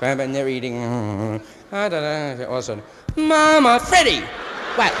 And they're eating. All of a sudden, Mama, Freddie.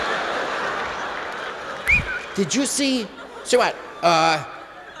 What? Did you see? See what? I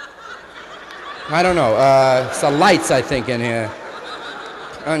don't know. It's the lights, I think, in here.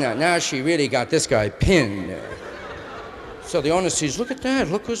 Oh no! Now she really got this guy pinned. So the owner sees, look at that.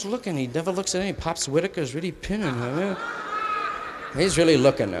 Look who's looking. He never looks at any. Pops Whitaker's really pinning her. He's really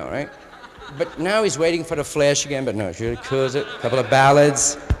looking now, right? But now he's waiting for the flash again, but no, she really curs it, a couple of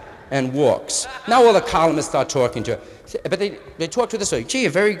ballads, and walks. Now all the columnists start talking to her. But they talk to her this way, gee,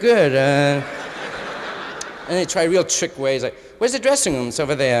 you're very good. And they try real trick ways, like, where's the dressing room? It's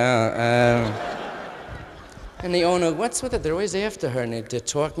over there. And the owner, what's with it? They're always after her, and they're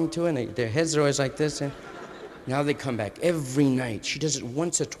talking to her, and their heads are always like this. And now they come back every night. She does it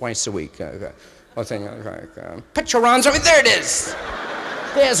once or twice a week. Put your arms over there. It is.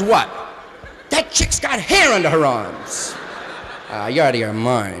 There's what? That chick's got hair under her arms. You're out of your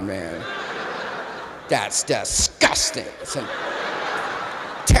mind, man. That's disgusting. It's a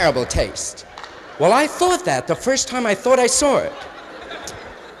terrible taste. Well, I thought that the first time I thought I saw it.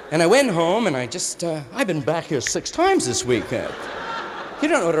 And I went home and I just, I've been back here 6 times this week. You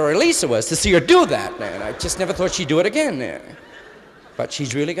don't know what a releaser was to see her do that, man. I just never thought she'd do it again, man. But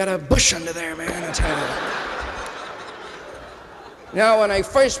she's really got a bush under there, man, I tell you. Now, when I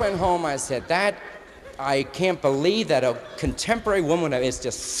first went home, I said, I can't believe that a contemporary woman is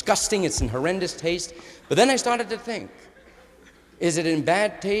disgusting, it's in horrendous taste. But then I started to think, is it in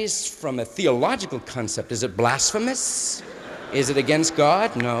bad taste from a theological concept? Is it blasphemous? Is it against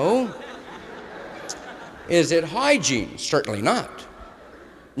God? No. Is it hygiene? Certainly not.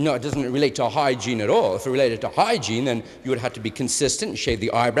 No, it doesn't relate to hygiene at all. If it related to hygiene, then you would have to be consistent and shave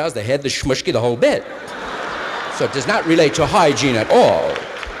the eyebrows, the head, the shmushki, the whole bit. So it does not relate to hygiene at all.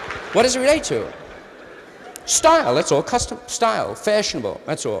 What does it relate to? Style, that's all. Custom style, fashionable,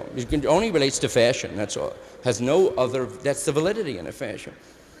 that's all. It only relates to fashion, that's all. Has no other, that's the validity in a fashion.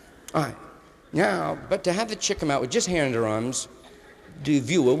 All right. Now, but to have the chick come out with just hair in her arms, the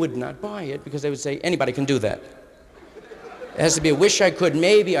viewer would not buy it because they would say, anybody can do that. It has to be a wish I could,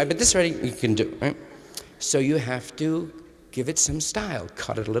 maybe, but this already you can do, right? So you have to give it some style.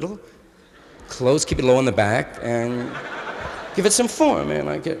 Cut it a little, close, keep it low on the back, and give it some form, man.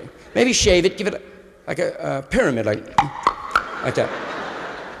 Like maybe shave it, give it like a pyramid, like that.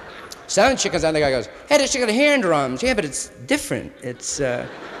 So then chick comes out, the guy goes, hey, this chick got hair in her arms. Yeah, but it's different. It's,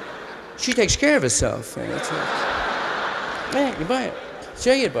 she takes care of herself. Yeah, you buy it.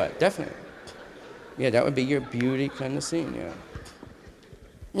 Sure, you'd buy it, definitely. Yeah, that would be your beauty kind of scene, yeah.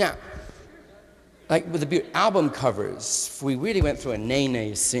 Now, like with the album covers, if we really went through a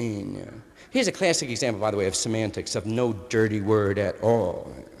nay-nay scene, yeah. Here's a classic example, by the way, of semantics, of no dirty word at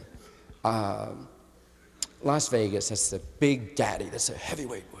all. Las Vegas, that's the big daddy, that's a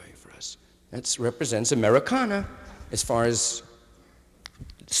heavyweight way for us. That represents Americana as far as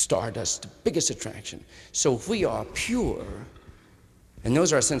stardust, the biggest attraction. So if we are pure, and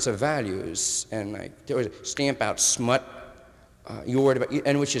those are our sense of values, and like there was stamp out smut, you're worried about,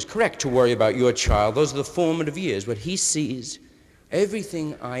 and which is correct to worry about your child. Those are the formative years. What he sees,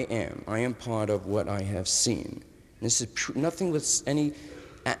 everything I am part of what I have seen. And this is nothing with any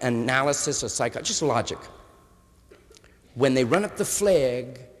analysis or psychology, just logic. When they run up the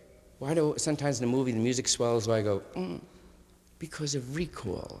flag, why do sometimes in the movie the music swells? Why I go, because of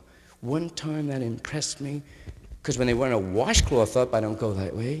recall. One time that impressed me. Because when they run a washcloth up, I don't go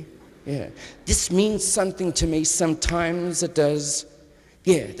that way. Yeah. This means something to me. Sometimes it does.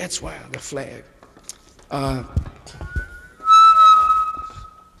 Yeah, that's why the flag.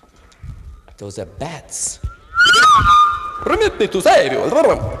 Those are bats. Permit me to save you.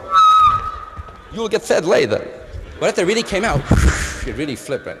 You'll get fed later. But if they really came out, you'd really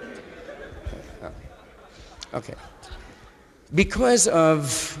flip it. Okay. Because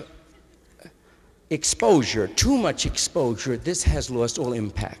of exposure, too much exposure, this has lost all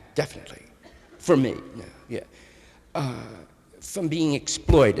impact, definitely. For me, yeah. From being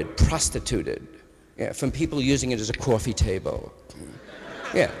exploited, prostituted, yeah, from people using it as a coffee table.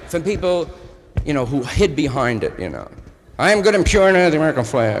 Yeah, from people, who hid behind it, I am good and pure and the American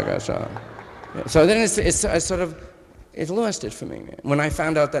flag, so. Yeah, so then it lost it for me. When I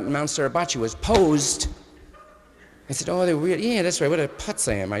found out that Mount Suribachi was posed, I said, oh, they're weird. Yeah, that's right, what a putz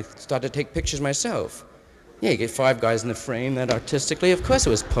I am. I started to take pictures myself. Yeah, you get 5 guys in the frame that artistically, of course it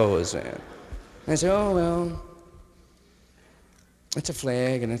was posed, man. And I said, oh, well, it's a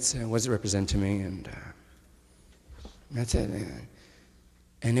flag, and it's what does it represent to me, and that's it.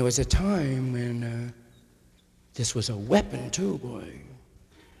 And there was a time when this was a weapon, too, boy.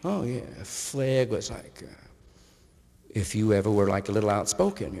 Oh, yeah, a flag was like, if you ever were like a little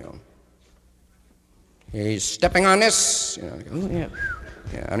outspoken, he's stepping on this, like, oh, yeah.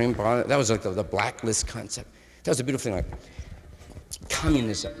 Yeah, I mean, that was like the blacklist concept. That was a beautiful thing, like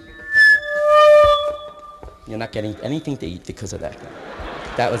communism. You're not getting anything to eat because of that.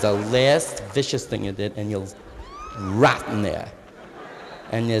 That was the last vicious thing you did, and you'll rot in there.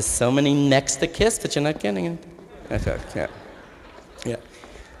 And there's so many necks to kiss, but you're not getting it. That's right, yeah.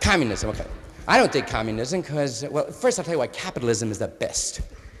 Communism, okay. I don't think communism because, well, first I'll tell you why capitalism is the best.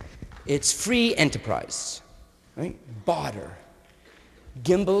 It's free enterprise, right? Barter.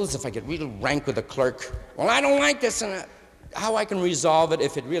 Gimbals, if I get really rank with a clerk, well, I don't like this, and how I can resolve it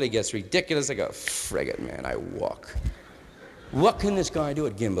if it really gets ridiculous, I go, frig it, man, I walk. What can this guy do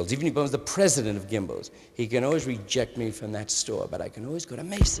at Gimbals? Even if he becomes the president of Gimbals, he can always reject me from that store, but I can always go to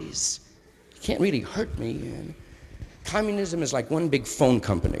Macy's. He can't really hurt me. And communism is like one big phone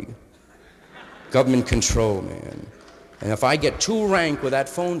company. Government control, man. And if I get too rank with that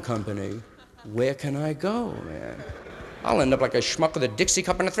phone company, where can I go, man? I'll end up like a schmuck with a Dixie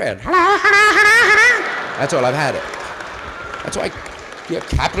cup and a thread. That's all I've had it. That's why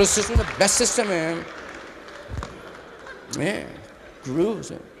capitalist system is the best system, man. Yeah.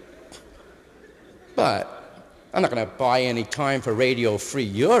 grooves. But I'm not going to buy any time for Radio Free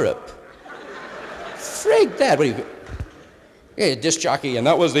Europe. Frig that. What do you... Yeah, disc jockey, and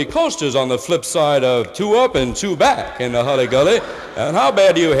that was the coasters on the flip side of Two Up and Two Back in the Hully Gully. And how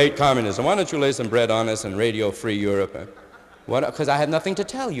bad do you hate communism? Why don't you lay some bread on us and Radio Free Europe? What? Because I have nothing to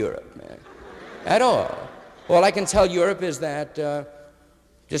tell Europe, man, at all. All I can tell Europe is that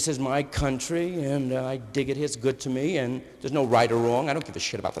this is my country, and I dig it here. It's good to me, and there's no right or wrong. I don't give a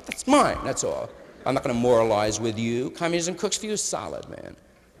shit about that. That's mine. That's all. I'm not going to moralize with you. Communism cooks for you solid, man.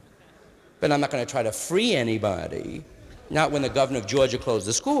 But I'm not going to try to free anybody. Not when the governor of Georgia closed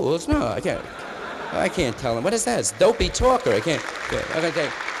the schools. No, I can't tell him. What is that? It's dopey talker. I can't. Yeah, I'm gonna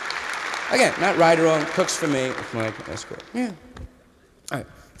take. Again, not right or wrong. Cooks for me. That's cool. Yeah. All right.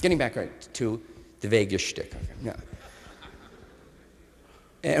 Getting back right to the Vegas shtick. Okay. Yeah.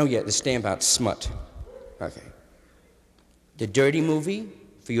 And, oh yeah, the stamp out smut. Okay. The dirty movie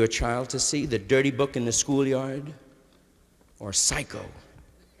for your child to see. The dirty book in the schoolyard. Or Psycho.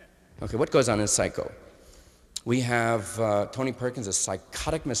 Okay. What goes on in Psycho? We have Tony Perkins, a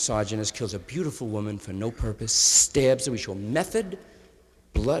psychotic misogynist, kills a beautiful woman for no purpose, stabs her. We show method,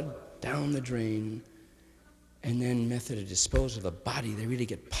 blood down the drain, and then method to dispose of the body. They really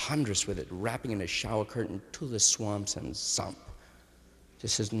get ponderous with it, wrapping in a shower curtain to the swamps and sump.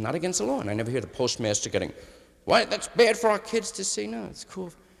 This is not against the law, and I never hear the postmaster getting, why, that's bad for our kids to see. No, it's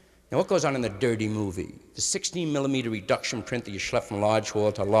cool. Now, what goes on in the dirty movie? The 16mm reduction print that you schlepp from large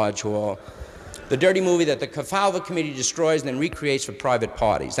hall to large hall. The dirty movie that the Kefauver Committee destroys and then recreates for private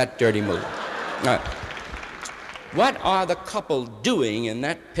parties. That dirty movie. Now, what are the couple doing in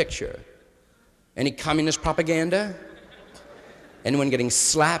that picture? Any communist propaganda? Anyone getting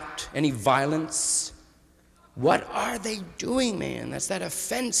slapped? Any violence? What are they doing, man? That's that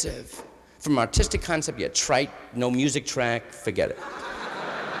offensive. From artistic concept, yeah, trite, no music track, forget it.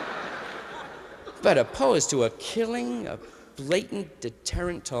 But opposed to a killing, a blatant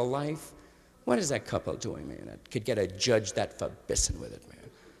deterrent to life, what is that couple doing, man? That could get a judge that verbissing with it, man.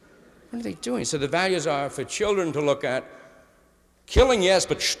 What are they doing? So the values are for children to look at. Killing, yes,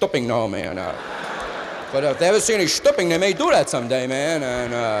 but stooping, no, man. But if they ever see any stooping, they may do that someday, man.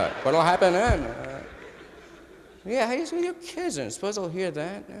 And what'll happen then? Yeah, how do you see your kids? And suppose they'll hear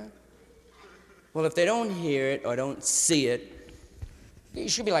that. Well, if they don't hear it or don't see it, it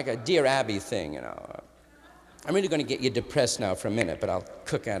should be like a Dear Abby thing, you know. I'm really going to get you depressed now for a minute, but I'll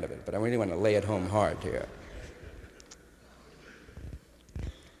cook out of it. But I really want to lay it home hard here.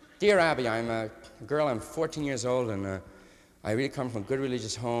 Dear Abby, I'm a girl, I'm 14 years old, and I really come from a good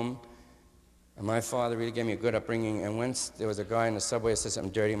religious home. And my father really gave me a good upbringing. And once there was a guy in the subway that said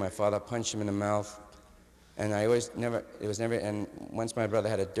something dirty, my father punched him in the mouth. And and once my brother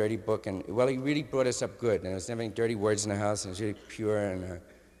had a dirty book, and, well, he really brought us up good. And there was never any dirty words in the house, and it was really pure.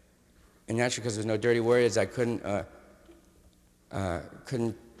 And naturally, because there was no dirty words, I couldn't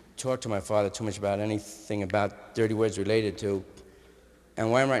talk to my father too much about anything about dirty words related to. And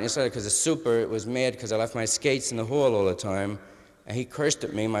why I'm writing this letter, because the super was mad because I left my skates in the hall all the time, and he cursed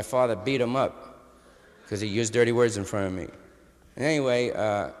at me. My father beat him up because he used dirty words in front of me. And anyway,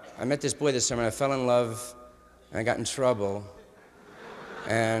 I met this boy this summer, and I fell in love, and I got in trouble,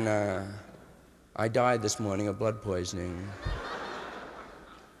 and I died this morning of blood poisoning.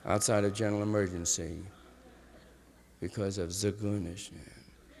 Outside of general emergency because of Zagunish.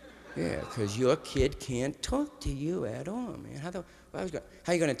 Yeah, because your kid can't talk to you at all, man. How are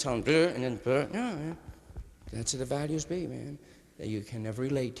you going to tell him, and then, no, man. That's what the values be, man. That you can never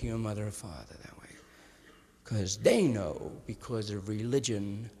relate to your mother or father that way. Because they know, because of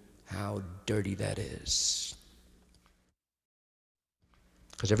religion, how dirty that is.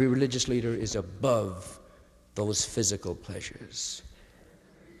 Because every religious leader is above those physical pleasures.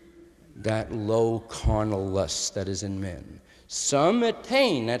 That low carnal lust that is in men. Some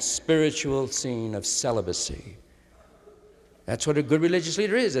attain that spiritual scene of celibacy. That's what a good religious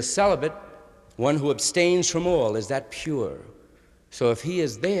leader is, a celibate, one who abstains from all. Is that pure? So if he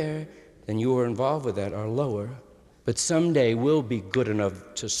is there, then you are involved with that, or lower. But someday we'll be good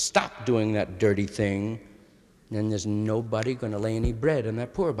enough to stop doing that dirty thing, and then there's nobody going to lay any bread in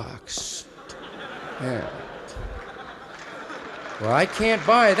that poor box. Yeah. Well, I can't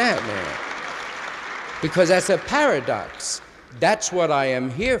buy that, man, because that's a paradox. That's what I am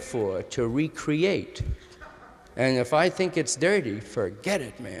here for, to recreate. And if I think it's dirty, forget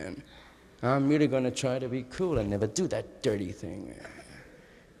it, man. I'm really going to try to be cool and never do that dirty thing.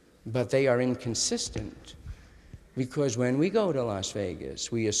 But they are inconsistent, because when we go to Las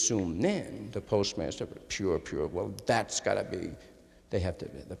Vegas, we assume then the postmaster, pure, well, that's got to be, they have to,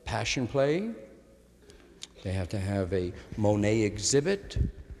 the Passion Play, They have to have a Monet exhibit.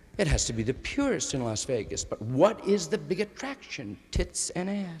 It has to be the purest in Las Vegas. But what is the big attraction? Tits and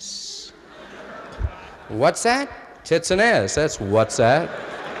ass. What's that? Tits and ass. That's what's that.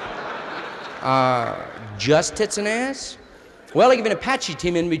 Just tits and ass? Well, they give an Apache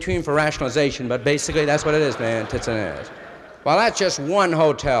team in between for rationalization, but basically that's what it is, man, tits and ass. Well, that's just one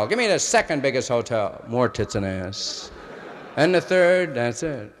hotel. Give me the second biggest hotel. More tits and ass. And the third, that's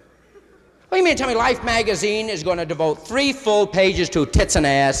it. What do you mean tell me Life magazine is going to devote 3 full pages to tits and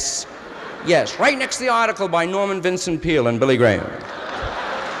ass? Yes, right next to the article by Norman Vincent Peale and Billy Graham.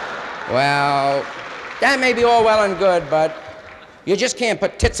 Well, that may be all well and good, but you just can't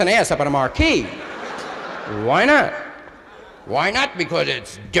put tits and ass up on a marquee. Why not? Why not? Because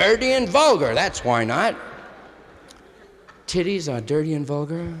it's dirty and vulgar. That's why not. Titties are dirty and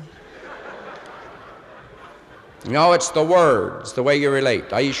vulgar? No, it's the words, the way you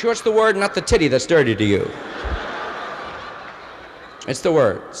relate. Are you sure it's the word, not the titty, that's dirty to you? It's the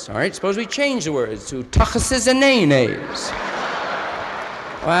words, all right? Suppose we change the words to tuchuses and nay-nays.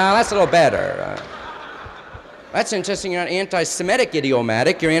 Well, that's a little better. That's interesting. You're not anti-Semitic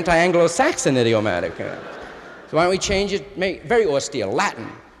idiomatic, you're anti-Anglo-Saxon idiomatic. So why don't we change it? Very austere, Latin.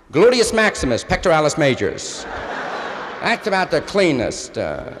 Gluteus maximus, pectoralis majus. That's about the cleanest.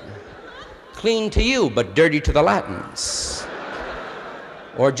 Clean to you, but dirty to the Latins.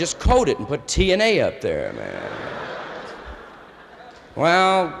 Or just code it and put T and A up there, man.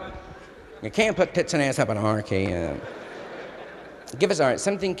 Well, you can't put tits and ass up on a marquee. Give us, all right,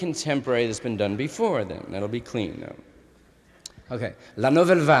 something contemporary that's been done before then. That'll be clean, though. Okay. La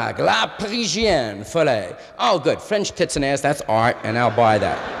Nouvelle Vague, La Parisienne, Follet. Oh, good. French tits and ass, that's art, and I'll buy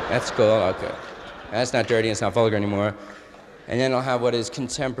that. That's cool, okay. That's not dirty, it's not vulgar anymore. And then I'll have what is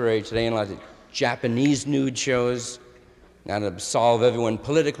contemporary today in a lot of Japanese nude shows. Now to absolve everyone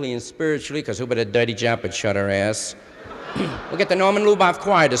politically and spiritually, because who but a dirty Jap would shut her ass. We'll get the Norman Luboff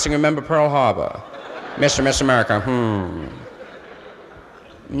Choir to sing Remember Pearl Harbor. Mr. Miss America, And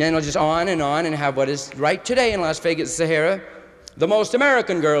then we'll just on and have what is right today in Las Vegas, Sahara. The most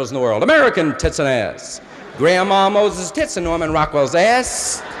American girls in the world. American tits and ass. Grandma Moses' tits and Norman Rockwell's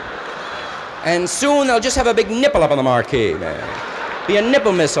ass. And soon they'll just have a big nipple up on the marquee, man. Be a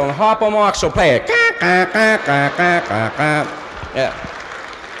nipple missile, and Harpo Marx will play it. Yeah.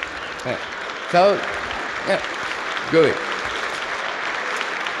 So, yeah, good.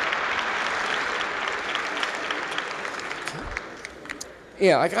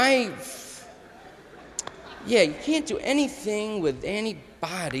 Yeah, you can't do anything with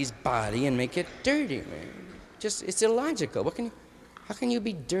anybody's body and make it dirty, man. Just, it's illogical. How can you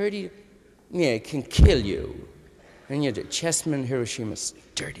be dirty? Yeah, it can kill you. And you're Chessmen, Hiroshima's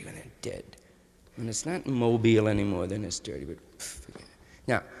dirty when they're dead. When it's not Mobile anymore, then it's dirty, but forget it.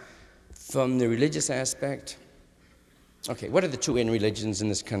 Now, from the religious aspect, okay, what are the 2 religions in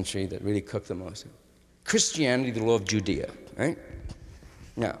this country that really cook the most? Christianity, the law of Judea, right?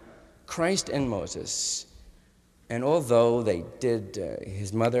 Now, Christ and Moses, and although they did,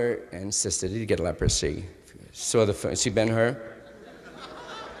 his mother and sister did get leprosy, see Ben-Hur?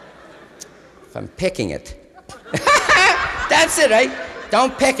 If I'm picking it. That's it, right?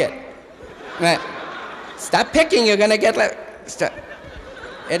 Don't pick it. Right. Stop picking, you're gonna get stop.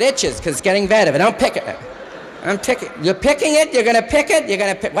 It itches because it's getting bad. If I don't pick it, I'm picking. You're picking it, you're gonna pick it, you're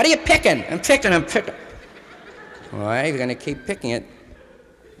gonna pick. What are you picking? I'm picking. Why? You're gonna keep picking it.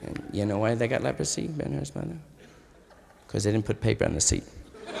 And you know why they got leprosy, Ben-Hur's mother? Because they didn't put paper on the seat.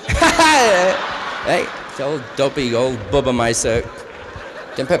 Hey, it's old dopey, old Bubba Meiser.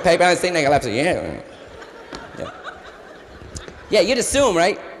 Didn't put paper on the seat, they got leprosy. Yeah. Yeah, you'd assume,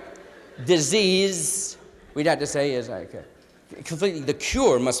 right? Disease, we'd have to say, is like completely, the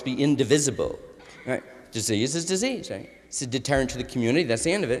cure must be indivisible, right? Disease is disease, right? It's a deterrent to the community, that's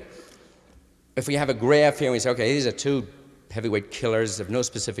the end of it. If we have a graph here and we say, okay, these are 2 heavyweight killers of no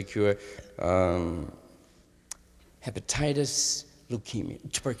specific cure, hepatitis, leukemia,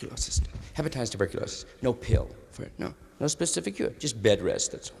 tuberculosis. Hepatitis, tuberculosis, no pill for it, no specific cure, just bed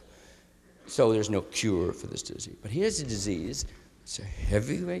rest, that's all. So there's no cure for this disease. But here's a disease, it's a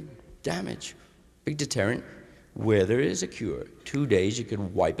heavyweight damage, big deterrent, where there is a cure. 2 days you could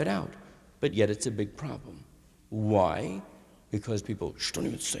wipe it out, but yet it's a big problem. Why? Because people, don't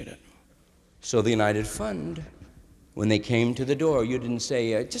even say that. So the United Fund, when they came to the door, you didn't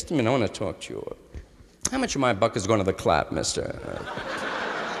say, just a minute, I want to talk to you. How much of my buck is going to the clap, mister?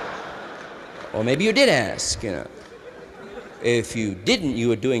 Or maybe you did ask, If you didn't, you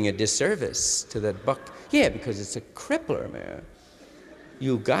were doing a disservice to that buck. Yeah, because it's a crippler, man.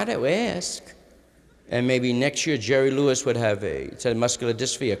 You got to ask. And maybe next year Jerry Lewis would have instead of muscular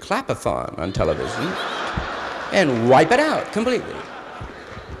dystrophy, a clapathon on television. and wipe it out completely.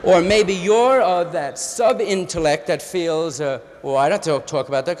 Or maybe you're of that sub-intellect that feels, well, I don't have to talk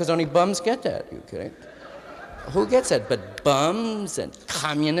about that because only bums get that. Are you kidding? Who gets that but bums and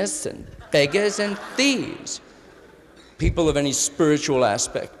communists and beggars and thieves? People of any spiritual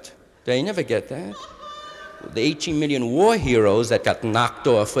aspect, they never get that. The 18 million war heroes that got knocked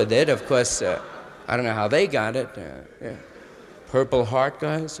off with it, of course, I don't know how they got it. Yeah. Purple Heart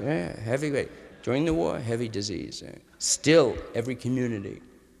guys, yeah, heavyweight. During the war, heavy disease. Still, every community.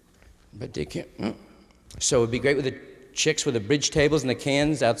 But they can't. So it'd be great with the chicks with the bridge tables and the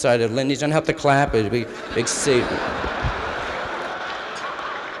cans outside of Lenny's. Don't have to clap. It'd be big scene.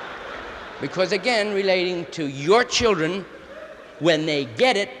 Because again, relating to your children, when they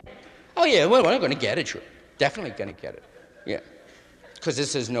get it, oh yeah, well, I'm going to get it. Sure. Definitely going to get it. Yeah. Because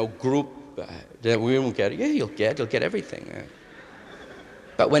this is no group that we won't get it. Yeah, you'll get everything. Yeah.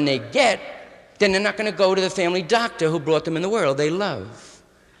 But when they get, then they're not going to go to the family doctor who brought them in the world they love.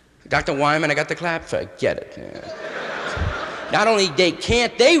 Dr. Wyman, I got the clap for it. Get it. Yeah. Not only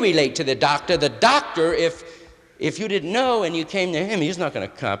can't they relate to the doctor, if you didn't know and you came to him, he's not going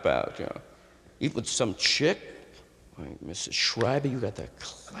to cop out. You know. Even with some chick, like Mrs. Schreiber, you got the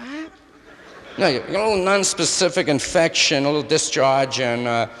clap? No, you got a little non-specific infection, a little discharge, and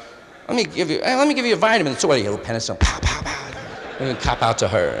let me give you a vitamin. So what, a little penicillin, pow, pow, pow. And cop out to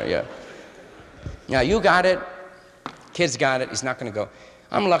her, yeah. Now, you got it, kid's got it, he's not going to go.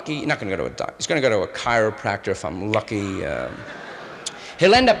 I'm lucky, he's not going to go to a doctor. He's going to go to a chiropractor if I'm lucky.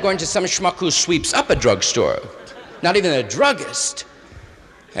 He'll end up going to some schmuck who sweeps up a drugstore. Not even a druggist.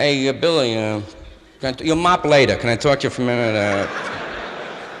 Hey, Billy, you'll mop later. Can I talk to you for a minute?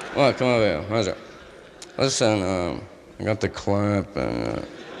 Well, come over here. How's it? Listen, I got the clap.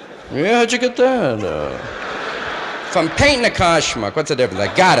 Yeah, how'd you get that? If I'm painting a car, schmuck, what's the difference?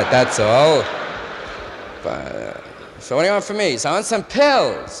 I got it, that's all. So what do you want from me? So I want some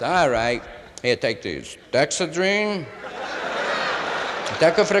pills. All right. Here, take these. Dexedrine?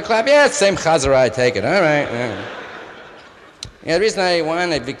 Deco for the clap? Yeah, same chazara, I take it. All right. Yeah, the reason I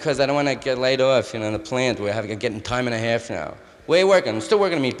want it because I don't want to get laid off, in the plant. We're getting time and a half now. Where are you working? I'm still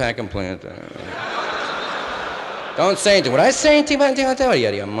working at a meatpacking plant. Don't say anything. Would I say anything about that? What are you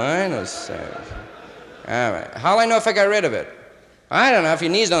out of your mind? All right. How'll I know if I got rid of it? I don't know. If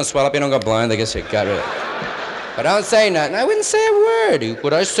your knees don't swell up, you don't go blind. I guess you got rid of it. But don't say nothing. I wouldn't say a word.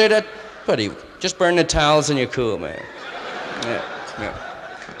 Would I say that? Buddy, just burn the towels and you're cool, man. Yeah.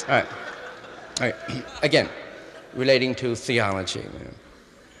 All right. Again, relating to theology. Man.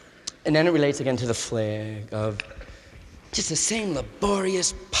 And then it relates again to the flag of just the same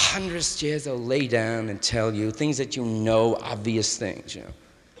laborious, ponderous chairs they'll lay down and tell you things that you know, obvious things,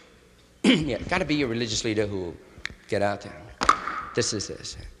 Yeah, got to be a religious leader who will get out there. This is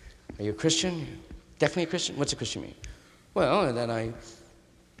this. Are you a Christian? Definitely a Christian? What's a Christian mean? Well, that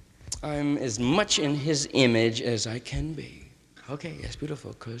I'm as much in his image as I can be. Okay, yes,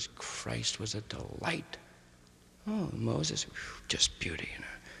 beautiful, because Christ was a delight. Oh, Moses, just beauty,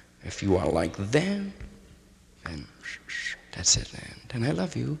 If you are like them, then that's it, man. Then I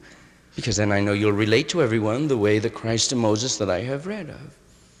love you, because then I know you'll relate to everyone the way the Christ and Moses that I have read of.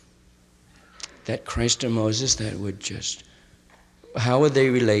 That Christ and Moses that would just, how would they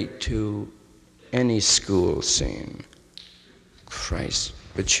relate to any school scene? Christ,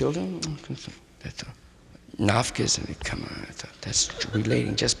 but children, that's Nafkas, come on, that's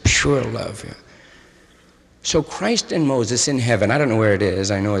relating, just pure love. Yeah. So Christ and Moses in heaven, I don't know where it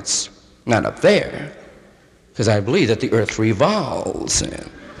is, I know it's not up there, because I believe that the earth revolves.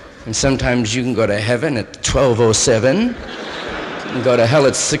 And sometimes you can go to heaven at 12:07, and go to hell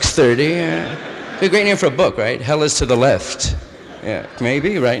at 6:30. Be a great name for a book, right? Hell is to the left. Yeah,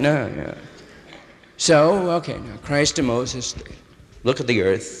 maybe right now, yeah. So, okay, now Christ and Moses, they look at the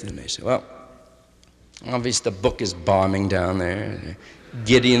earth and they say, well, obviously the book is bombing down there.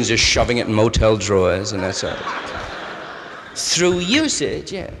 Gideon's just shoving it in motel drawers, and that's all. Through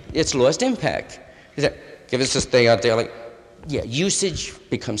usage, yeah, it's lost impact. Give us this thing out there, like, yeah, usage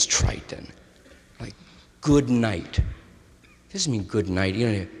becomes trite then. Like, good night. It doesn't mean good night.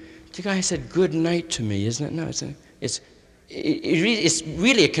 The guy said good night to me, isn't it? No, it's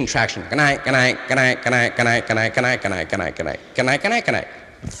really a contraction. Good night, good night, good night, good night, good night, good night, good night, good night, good night, good night, good night, good night, good night.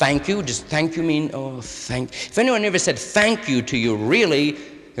 Thank you. Does thank you mean, oh, thank? If anyone ever said thank you to you, really,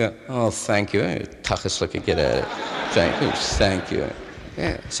 oh, thank you. Tachas, look at get at it. Thank you.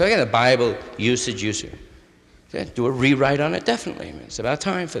 Yeah. So again, the Bible, usage. Yeah, do a rewrite on it, definitely. It's about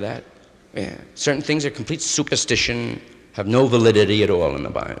time for that. Yeah. Certain things are complete superstition, have no validity at all in the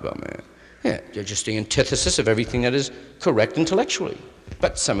Bible, man. Yeah, they're just the antithesis of everything that is correct intellectually.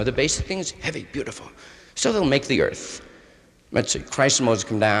 But some of the basic things, heavy, beautiful. So they'll make the earth. Let's see, Christ and Moses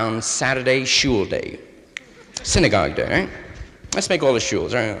come down, Saturday, shul day. Synagogue day, right? Let's make all the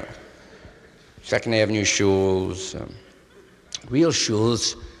shuls, right? Second Avenue shuls, real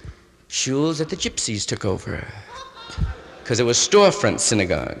shuls that the gypsies took over. Because it was storefront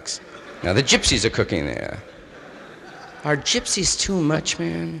synagogues. Now the gypsies are cooking there. Are gypsies too much,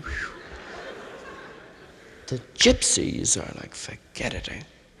 man? Whew. The gypsies are like, forget it.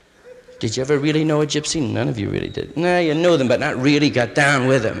 Did you ever really know a gypsy? None of you really did. No, you know them, but not really got down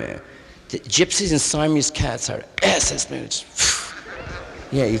with them, man. The gypsies and Siamese cats are asses, man.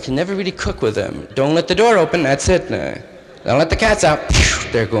 Yeah, you can never really cook with them. Don't let the door open, that's it. Don't let the cats out,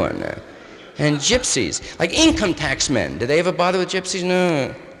 they're going now. And gypsies, like income tax men, do they ever bother with gypsies?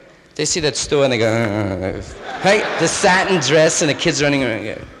 No. They see that store and they go, hey, the satin dress and the kids running around.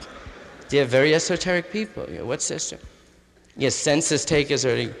 Yeah. They're very esoteric people. Yeah, what's this? Yeah, census takers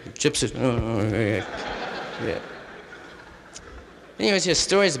are gypsies. Yeah. Anyways, there's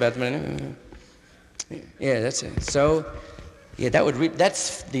stories about them. Yeah, that's it. So, yeah,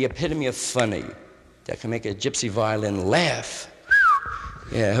 that's the epitome of funny. That can make a gypsy violin laugh.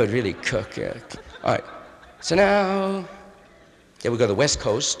 Yeah, it would really cook, yeah. All right, so now, we go to the West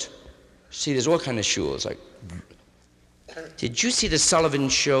Coast. See, there's all kind of shuls. Like, did you see the Sullivan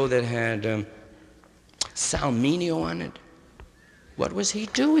show that had Salminio on it? What was he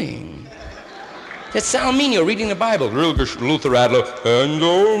doing? That's Salminio reading the Bible. Luther Adler.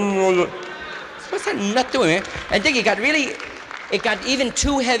 What's that nut doing, man? I think it got even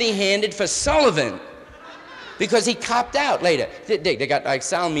too heavy-handed for Sullivan. Because he copped out later. They got like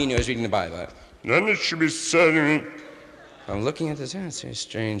Salminio is reading the Bible. Then it should be said. I'm looking at this. It's very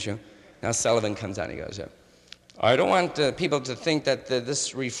strange. Now Sullivan comes out and he goes, I don't want people to think that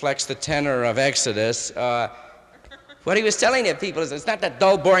this reflects the tenor of Exodus. What he was telling the people is it's not that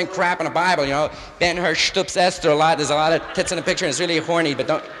dull, boring crap in the Bible, Ben-Hur stoops Esther a lot. There's a lot of tits in the picture and it's really horny, but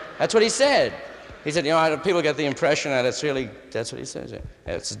don't. That's what he said. He said, people get the impression that it's really, that's what he says.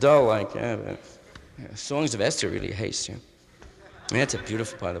 It's dull, like, Songs of Esther really haste you. That's a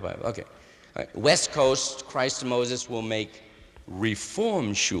beautiful part of the Bible. Okay. All right. West Coast, Christ and Moses will make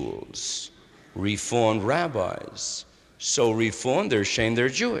reformed shuls, reformed rabbis. So reformed, they're ashamed they're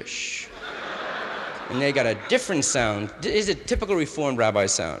Jewish. And they got a different sound. Is it typical reformed rabbi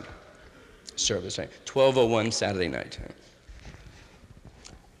sound? Service, right? 12:01 Saturday night.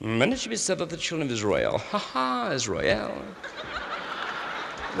 When it should be said of the children of Israel. Ha ha, Israel.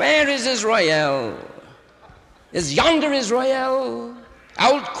 Where is Israel? Is yonder Israel?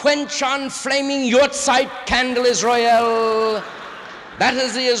 Out quench on flaming yortzeit candle Israel. That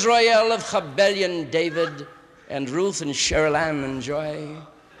is the Israel of Chabel and David and Ruth and Cheryl Ann and Joy.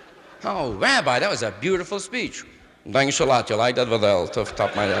 Oh, Rabbi, that was a beautiful speech. Thanks a lot. You like that, Vidal? Tough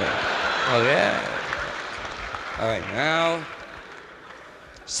top my head. Oh, yeah. All right, now,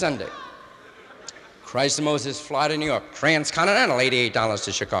 Sunday. Christ and Moses fly to New York. Transcontinental, $88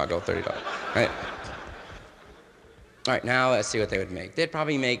 to Chicago, $30. Right? All right, now let's see what they would make. They'd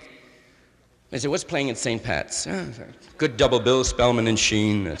probably make, they say, what's playing at St. Pat's? Good double bill, Spellman and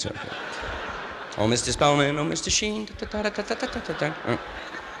Sheen. That's okay. Oh, Mr. Spellman, oh, Mr. Sheen.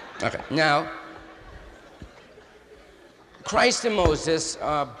 Okay, now, Christ and Moses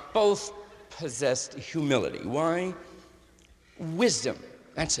both possessed humility. Why? Wisdom.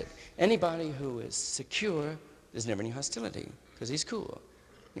 That's it. Anybody who is secure, there's never any hostility, because he's cool.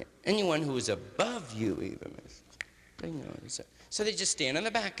 Yeah. Anyone who is above you even is, so they just stand on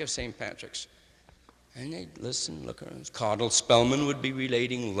the back of St. Patrick's, and they'd listen, look around. Cardinal Spellman would be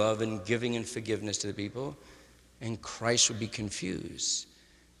relating love and giving and forgiveness to the people, and Christ would be confused,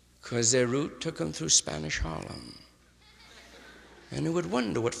 because their route took them through Spanish Harlem. And they would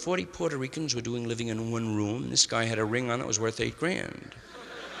wonder what 40 Puerto Ricans were doing living in one room. This guy had a ring on that was worth $8,000.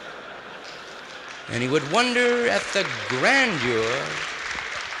 And he would wonder at the grandeur.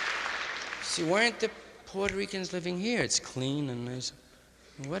 See, why aren't the Puerto Ricans living here? It's clean and nice.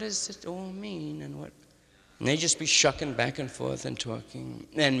 What does it all mean and what? And they'd just be shucking back and forth and talking.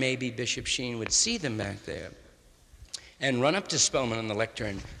 And maybe Bishop Sheen would see them back there and run up to Spellman on the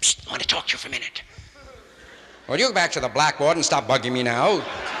lectern. Psst, I want to talk to you for a minute. Well, you go back to the blackboard and stop bugging me now.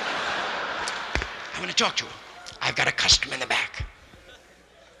 I want to talk to you. I've got a customer in the back.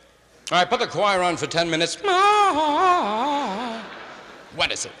 All right, put the choir on for 10 minutes. What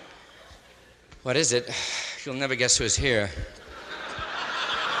is it? What is it? You'll never guess who's here.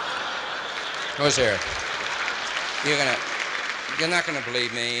 Who's here? You're not gonna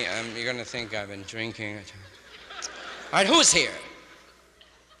believe me. You're gonna think I've been drinking. All right, who's here?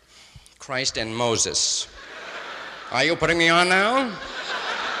 Christ and Moses. Are you putting me on now? I'm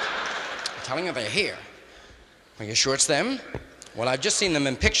telling you they're here. Are you sure it's them? Well, I've just seen them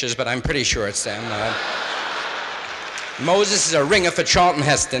in pictures, but I'm pretty sure it's them. Moses is a ringer for Charlton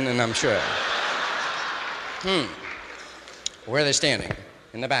Heston, and I'm sure. Where are they standing?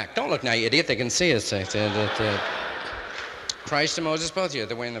 In the back. Don't look now, you idiot. They can see us. Christ and Moses, both of you,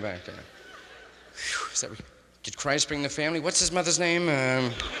 they're way in the back there. Did Christ bring the family? What's his mother's name?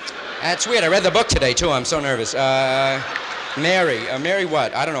 That's weird. I read the book today, too. I'm so nervous. Mary. Mary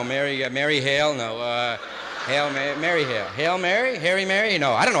what? I don't know. Mary Hale? No. Mary Hale. Hail Mary? Harry Mary?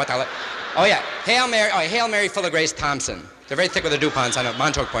 No, I don't know what the hell. Oh, yeah. Hail Mary. Oh, Hail Mary, full of grace, Thompson. They're very thick with the DuPonts. I know.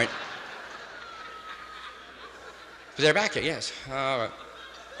 Montauk Point. They're back here, yes. All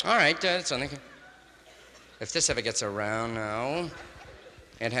right. That's something. If this ever gets around now,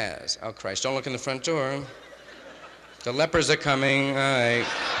 it has. Oh, Christ. Don't look in the front door. The lepers are coming. All right.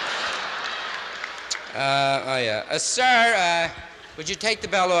 Oh, yeah. Sir, would you take the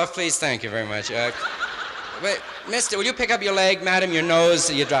bell off, please? Thank you very much. Wait, mister, will you pick up your leg? Madam, your nose?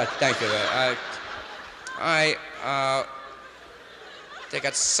 You dropped. Thank you. They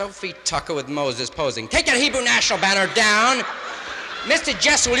got Sophie Tucker with Moses posing. Take that Hebrew national banner down. Mr.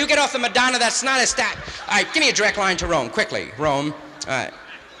 Jester, will you get off the Madonna? That's not a stat. All right, give me a direct line to Rome, quickly. Rome. All right.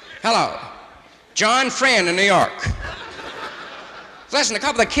 Hello. John Fran in New York. Listen, a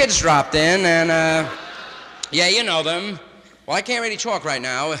couple of kids dropped in, and, yeah, you know them. Well, I can't really talk right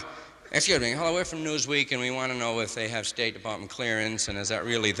now. Excuse me. Hello, we're from Newsweek, and we want to know if they have State Department clearance, and is that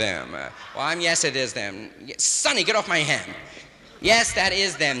really them? Yes, it is them. Sonny, get off my hand. Yes, that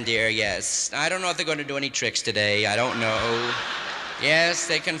is them, dear, yes. I don't know if they're going to do any tricks today. I don't know. Yes,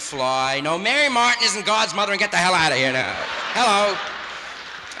 they can fly. No, Mary Martin isn't God's mother, and get the hell out of here now. Hello.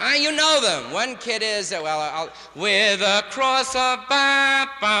 You know them. One kid is, with a cross of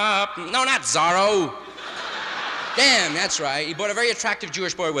no, not Zorro. Damn, that's right. He brought a very attractive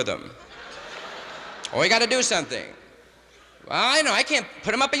Jewish boy with him. Oh, he got to do something. Well, I know. I can't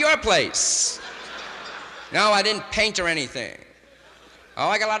put him up at your place. No, I didn't paint or anything. Oh,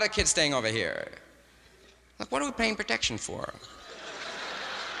 I got a lot of kids staying over here. Look, what are we paying protection for?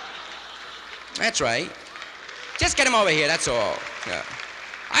 That's right. Just get him over here, that's all. Yeah.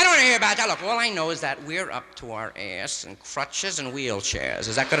 I don't want to hear about that. Look, all I know is that we're up to our ass in crutches and wheelchairs.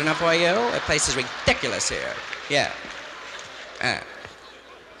 Is that good enough for you? The place is ridiculous here. Yeah.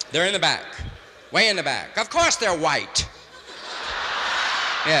 They're in the back. Way in the back. Of course they're white.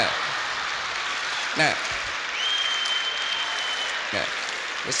 Yeah. Yeah.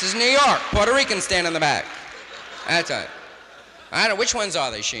 This is New York. Puerto Ricans stand in the back. That's right. I don't know. Which ones are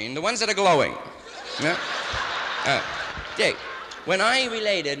they, Sheen? The ones that are glowing. Yeah. Dick, when I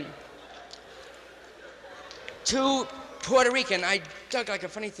related to Puerto Rican, I dug like a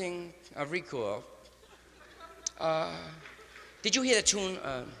funny thing of recall. Did you hear the tune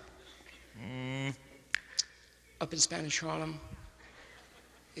up in Spanish Harlem?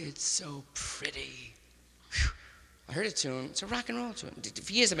 It's so pretty. Whew. I heard a tune. It's a rock and roll tune.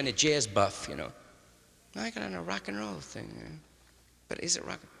 For years I've been a jazz buff, you know. I got on a rock and roll thing. You know? But is it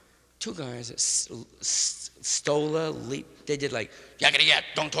rock? Two guys that they did like, yakety yak,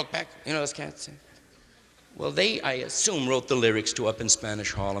 don't talk back. You know those cats? Well, they, I assume, wrote the lyrics to Up in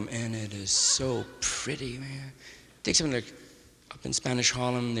Spanish Harlem, and it is so pretty, man. Take something like, up in Spanish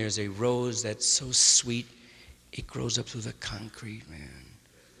Harlem, there's a rose that's so sweet, it grows up through the concrete, man.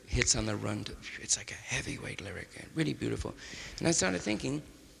 Hits on the run. It's like a heavyweight lyric, really beautiful. And I started thinking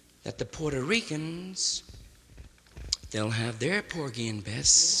that the Puerto Ricans, they'll have their Porgy and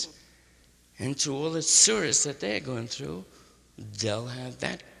Bess, and through all the tourists that they're going through, they'll have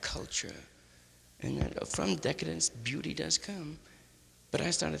that culture. And that from decadence, beauty does come. But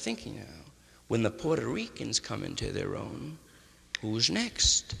I started thinking now, when the Puerto Ricans come into their own, who's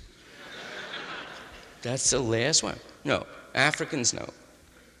next? That's the last one. No, Africans, no.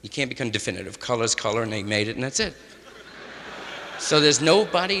 You can't become definitive. Color's color, and they made it, and that's it. So there's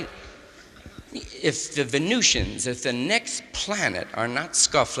nobody. If the Venusians, if the next planet are not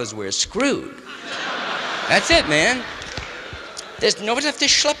scufflers, we're screwed. That's it, man. There's nobody left to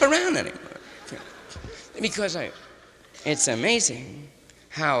schlep around anymore. Because it's amazing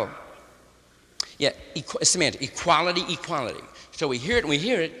how, semantic, equality. So we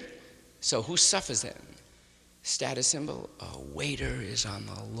hear it, so who suffers then? Status symbol, a waiter is on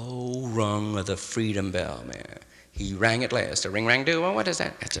the low rung of the freedom bell, man. He rang it last. A ring rang do? Well, what is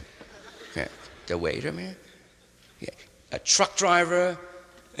that? That's the waiter, man. Yeah. A truck driver,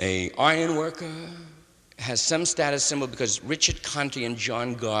 a iron worker has some status symbol because Richard Conte and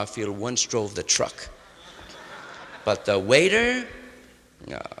John Garfield once drove the truck. But the waiter,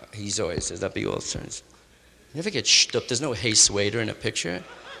 no, he's always says that'd be all turns. You ever get stooped? There's no Haste waiter in a picture.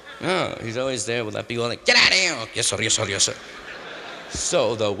 No, he's always there with that big old like, get out of here. Yes, sir, yes, sir, yes, sir.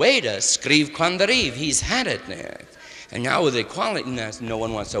 So the waiter, scrive quando arrive, he's had it now. And now with equality, no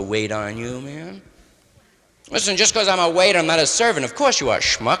one wants to wait on you, man. Listen, just because I'm a waiter, I'm not a servant. Of course you are,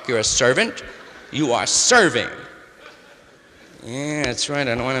 schmuck. You're a servant. You are serving. Yeah, that's right.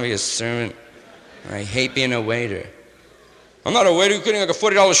 I don't want to be a servant. I hate being a waiter. I'm not a waiter. You're kidding? I got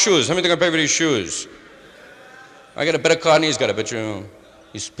 $40 shoes. How many think I pay for these shoes? I got a better car than he's got. I bet you.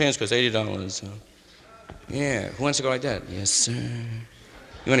 His pants cost $80. So. Yeah. Who wants to go like that? Yes, sir.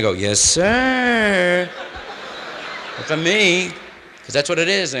 You want to go? Yes, sir. Look at me, because that's what it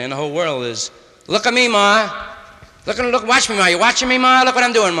is, man. The whole world is. Look at me, Ma. Look, watch me, Ma. You watching me, Ma? Look what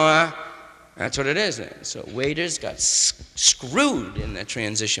I'm doing, Ma. That's what it is, man. So waiters got screwed in that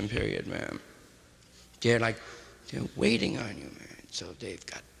transition period, man. They're waiting on you, man. So they've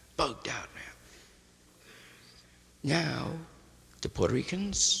got bugged out, man. Now, the Puerto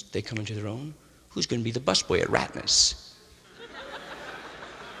Ricans, they come into their own. Who's going to be the busboy at Ratness?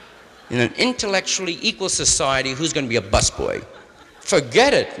 In an intellectually equal society, who's going to be a busboy?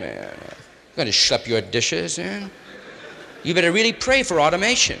 Forget it, man. You're going to schlep your dishes, man. You better really pray for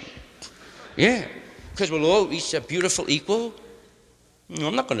automation. Yeah, because we'll all reach a beautiful equal. No,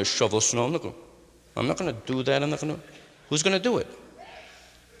 I'm not going to shovel snow. I'm not going to do that. Who's going to do it?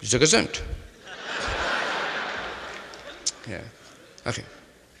 Sie gesund. Yeah. Okay.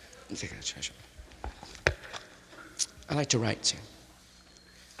 I like to write too.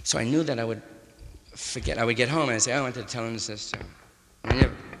 So I knew that I would forget. I would get home and I'd say, I wanted to tell him this.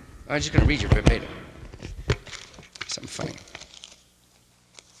 I was just going to read you verbatim. Something funny.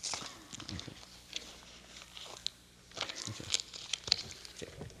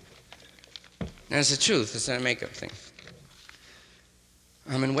 Now, it's the truth. It's not a makeup thing.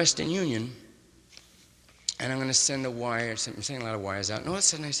 I'm in Western Union, and I'm going to send a wire. I'm sending a lot of wires out. And all of a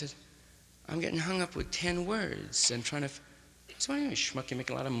sudden, I said, I'm getting hung up with 10 words and trying to. So anyway, schmuck, you make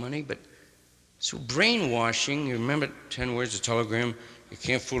a lot of money, but so brainwashing. You remember 10 words of telegram. You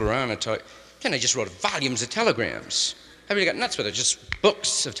can't fool around. Then I just wrote volumes of telegrams. Everybody got nuts with it. Just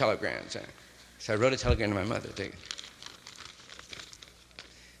books of telegrams. So I wrote a telegram to my mother.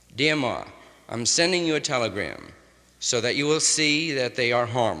 Dear Ma, I'm sending you a telegram so that you will see that they are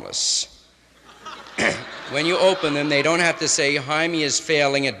harmless. When you open them, they don't have to say, Jaime is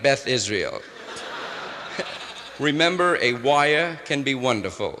failing at Beth Israel. Remember, a wire can be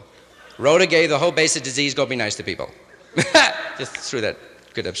wonderful. Rhoda gave the whole basic disease, go be nice to people. Just threw that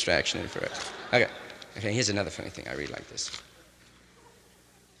good abstraction in for it. Okay, here's another funny thing. I really like this.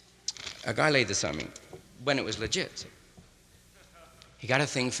 A guy laid this on me when it was legit. He got a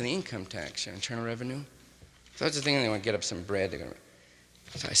thing for the income tax, Internal Revenue. So that's the thing, they want to get up some bread.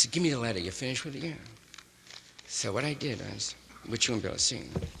 So I said, give me the letter. You finished with it? Yeah. So what I did was, which you won't be able to see,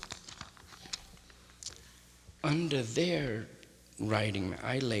 under their writing,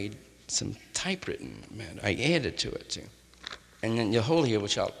 I laid some typewritten matter. I added to it, too. And then the whole here,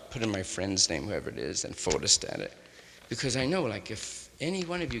 which I'll put in my friend's name, whoever it is, and photostat it. Because I know, like, if any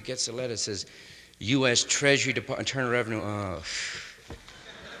one of you gets a letter that says, U.S. Treasury Department, Internal Revenue,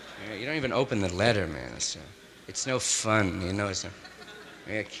 you don't even open the letter, man. It's no fun, you know.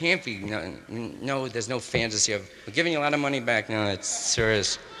 It can't be, no, there's no fantasy of, we're giving you a lot of money back. No, it's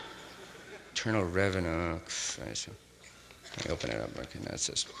serious. Internal Revenue, Christ. Let me open it up. Okay, now it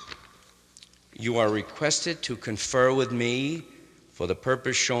says, you are requested to confer with me for the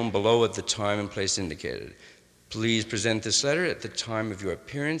purpose shown below at the time and place indicated. Please present this letter at the time of your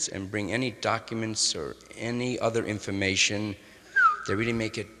appearance and bring any documents or any other information. They really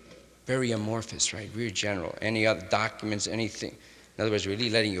make it very amorphous, right? Very general. Any other documents, anything. In other words, really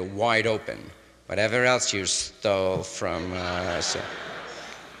letting you wide open. Whatever else you stole from us.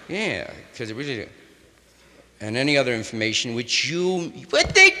 Yeah, because it really. And any other information which you.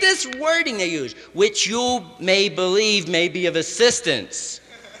 But take this wording they use. Which you may believe may be of assistance.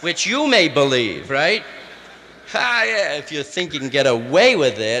 Which you may believe, right? Yeah, if you think you can get away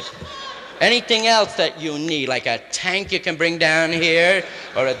with it. Anything else that you need, like a tank you can bring down here,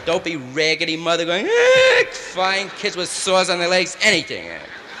 or a dopey, raggedy mother going, fine, kids with sores on their legs, anything.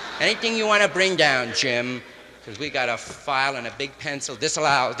 Anything you want to bring down, Jim, because we got a file and a big pencil,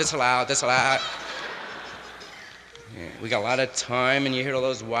 disallow, disallow, disallow. Yeah, we got a lot of time, and you hear all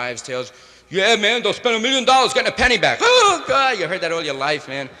those wives' tales. Yeah, man, they'll spend $1 million getting a penny back. Oh, God, you heard that all your life,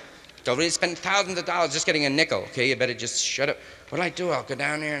 man. They'll really spend thousands of dollars just getting a nickel, okay? You better just shut up. What'll I do? I'll go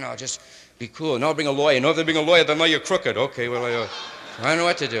down there and I'll just be cool. No, I'll bring a lawyer. No, if they bring a lawyer, they'll know you're crooked. Okay, well, I don't know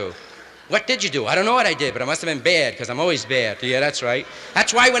what to do. What did you do? I don't know what I did, but I must have been bad, because I'm always bad. Yeah, that's right.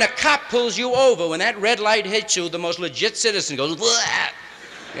 That's why when a cop pulls you over, when that red light hits you, the most legit citizen goes, blah.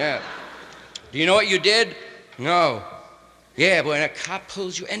 Yeah. Do you know what you did? No. Yeah, but when a cop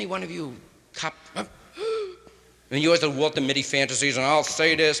pulls you, any one of you, cop, and you always have Walter Mitty fantasies, and I'll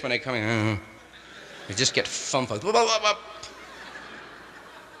say this when they come in, you just get fumbled. Do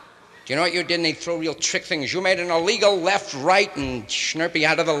you know what you did? And they throw real trick things. You made an illegal left, right, and snurp you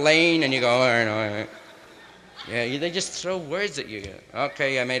out of the lane, and you go, all right, all right. Yeah, they just throw words at you.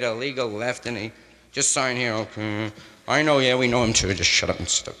 Okay, I made a legal left, and he just sign here. Okay, I know. Yeah, we know him too. Just shut up and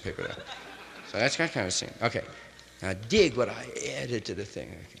stuff paper there. So that's kind of scene. Okay, now dig what I added to the thing.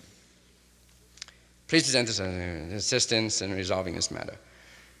 Okay. Please present this assistance in resolving this matter.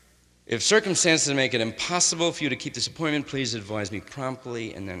 If circumstances make it impossible for you to keep this appointment, please advise me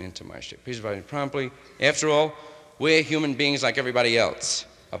promptly and then into my shift. Please advise me promptly. After all, we're human beings like everybody else.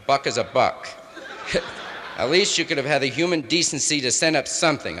 A buck is a buck. At least you could have had the human decency to send up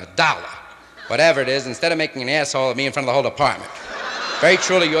something, $1, whatever it is, instead of making an asshole of me in front of the whole department. Very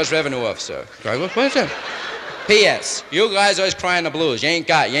truly yours, Revenue Officer. What is that? P.S. You guys always crying the blues. You ain't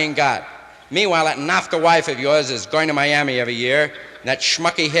got. Meanwhile, that Nafka wife of yours is going to Miami every year, and that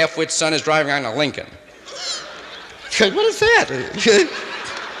schmucky half-wit son is driving on a Lincoln. What is that?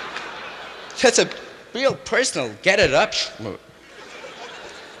 That's a real personal get-it-up schmoot.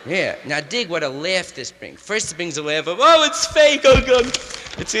 Yeah, now dig what a laugh this brings. First it brings a laugh of, oh, it's fake, oh God.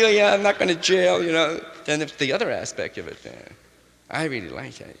 It's really, yeah, I'm not going to jail, you know. Then it's the other aspect of it. I really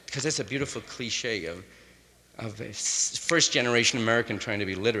like that, because that's a beautiful cliche of a first-generation American trying to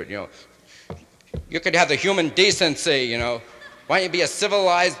be literate, you know. You could have the human decency, you know. Why don't you be a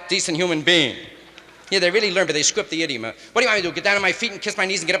civilized, decent human being? Yeah, they really learn, but they script the idiom. What do you want me to do, get down on my feet and kiss my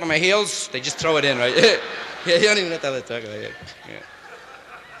knees and get up on my heels? They just throw it in, right? Yeah, you don't even have to talk about it.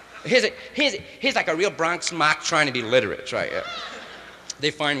 Yeah. Here's like a real Bronx mock trying to be literate, right? Yeah.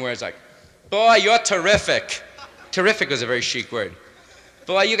 They find words like, boy, you're terrific. Terrific is a very chic word.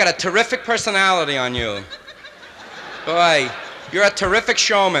 Boy, you got a terrific personality on you. Boy, you're a terrific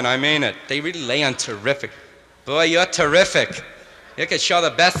showman, I mean it. They really lay on terrific. Boy, you're terrific. You could show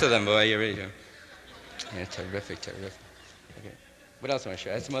the best of them, boy, you really do. Yeah, terrific. Okay. What else am I show?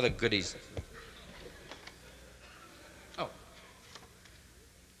 I have some other goodies. Oh.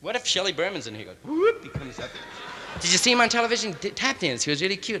 What if Shelley Berman's in here? Goes, whoop, he comes up. Did you see him on television? Tap dance. He was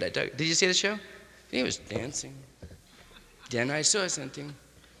really cute. Did you see the show? He was dancing. Then I saw something.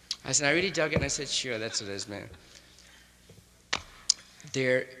 I said, I really dug it, and I said, sure, that's what it is, man.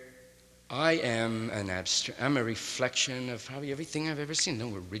 I am I'm a reflection of probably everything I've ever seen.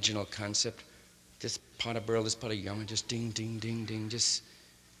 No original concept. This pot of Burl, this pot of Yum, just ding, ding, ding, ding, just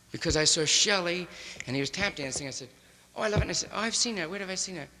because I saw Shelley, and he was tap dancing. I said, oh, I love it. And I said, oh, I've seen that. Where have I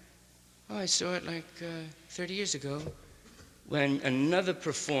seen that? Oh, I saw it like 30 years ago when another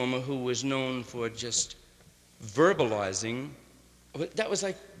performer who was known for just verbalizing, that was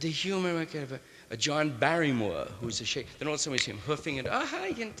like the humor like of a John Barrymore, who's a shake. Then all of a sudden we see him hoofing it. Oh, hi,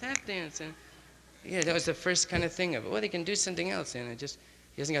 you can tap dance. And yeah, that was the first kind of thing of, oh, they can do something else. And it just,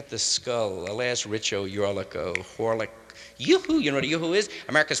 he hasn't got the skull, a last Richo, Yorlico, Horlick. Yoo-hoo, you know what a yoo-hoo is?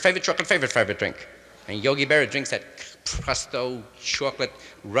 America's favorite chocolate, favorite drink. And Yogi Berra drinks that Presto chocolate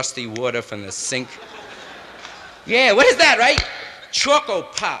rusty water from the sink. Yeah, what is that, right? Choco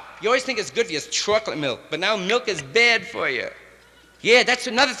Pop. You always think it's good for you, it's chocolate milk, but now milk is bad for you. Yeah, that's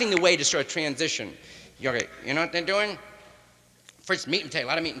another thing, the way to start transition. Okay, you know what they're doing? First, meat and potato, a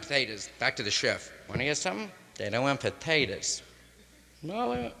lot of meat and potatoes. Back to the chef. Want to hear something? They don't want potatoes.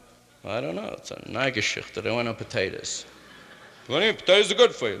 No, I don't know. It's a Neigeschicht. They don't want no potatoes. Potatoes are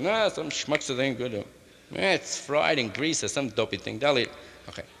good for you. Nah, some schmucks that ain't good. Yeah, it's fried in grease or some dopey thing. They'll eat.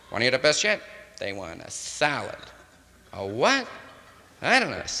 Okay, want to hear the best yet? They want a salad. A what? I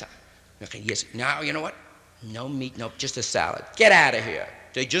don't know. A salad. Okay, yes. Now, you know what? No meat, no, just a salad. Get out of here.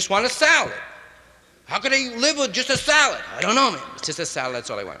 They just want a salad. How can they live with just a salad? I don't know, man. It's just a salad,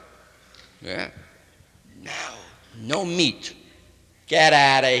 that's all I want. Yeah. Now, no meat. Get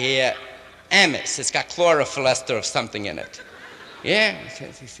out of here. Emmis, it's got chlorophyll ester of something in it. Yeah,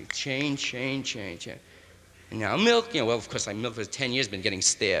 change. And now milk, you know, well, of course, milk for 10 years been getting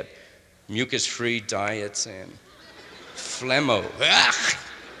stabbed. Mucus-free diets and phlegmo. Ugh.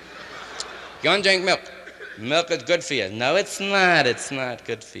 You don't drink milk. Milk is good for you. No, it's not. It's not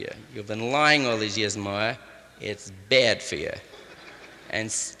good for you. You've been lying all these years, Ma. It's bad for you.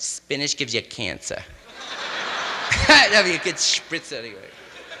 And spinach gives you cancer. I mean, you could spritz anyway.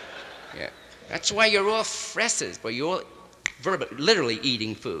 Yeah. That's why you're all fresses, but you're all literally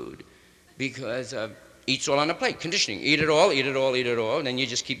eating food. Because eat's all on a plate. Conditioning. Eat it all, and then you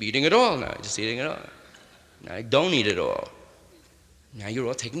just keep eating it all now. Just eating it all. Now, don't eat it all. Now you're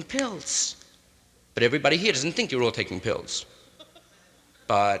all taking pills. But everybody here doesn't think you're all taking pills.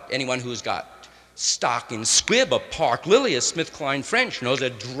 But anyone who's got stock in Squibb or Park Lily or SmithKline French knows they're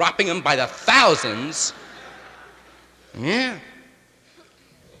dropping them by the thousands. Yeah.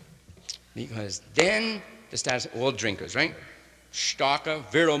 Because then the status, all drinkers, right? Starker,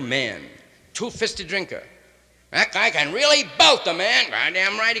 virile man, two-fisted drinker. That guy can really belt a man.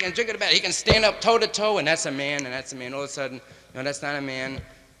 Goddamn right, he can drink it about. He can stand up toe to toe, and that's a man, and that's a man. All of a sudden, no, that's not a man.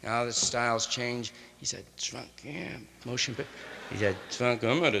 Now the styles change. He said, drunk, yeah, motion picture. He said, drunk,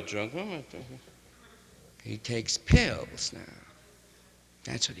 I'm not a drunk, I'm not a drunk. He takes pills now.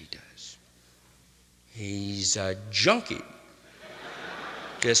 That's what he does. He's a junkie.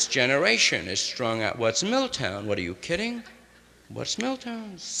 This generation is strung out. What's Milltown? What are you kidding? What's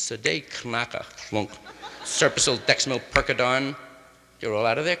Milltown? Sedate, Knacker, Clunk, Serpisil, Dexamil, Percodon. They're all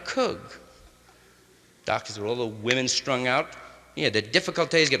out of their coog. Doctors are all the women strung out. Yeah, the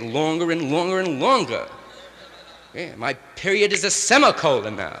difficulties get longer and longer and longer. Yeah, my period is a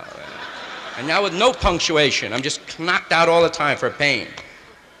semicolon now. And now with no punctuation. I'm just knocked out all the time for pain.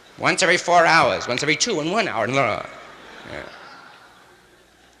 Once every 4 hours, once every 2 and 1 hour. Yeah.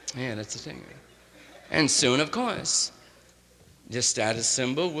 Yeah, that's the thing. And soon, of course, the status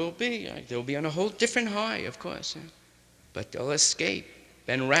symbol will be, they'll be on a whole different high, of course. Yeah. But they'll escape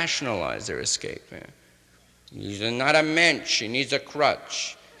and rationalize their escape. Yeah. He's not a mensch, he needs a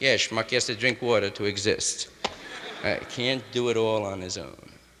crutch. Yeah, schmuck has to drink water to exist. Can't do it all on his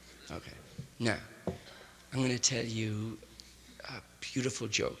own. Okay, now, I'm going to tell you a beautiful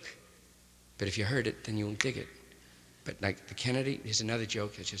joke. But if you heard it, then you won't dig it. But like the Kennedy, here's another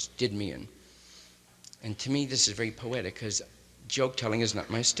joke that just did me in. And to me, this is very poetic, because joke telling is not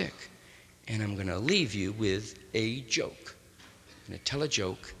my stick. And I'm going to leave you with a joke. I'm going to tell a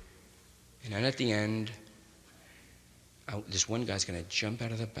joke, and then at the end, this one guy's going to jump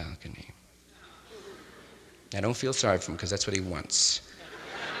out of the balcony. I don't feel sorry for him, because that's what he wants.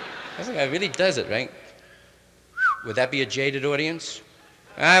 That guy really does it, right? Would that be a jaded audience?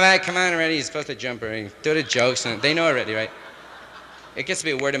 All right, come on already. He's supposed to jump already. Do the jokes, and they know already, right? It gets to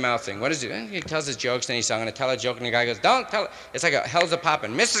be a word-of-mouth thing. What is it? He tells his jokes, and he's going to tell a joke, and the guy goes, don't tell it. It's like a hell's a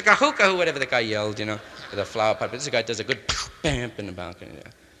poppin'. Mrs. Gahuka, whatever the guy yelled, you know, with a flower pot. But this guy does a good bamp in the balcony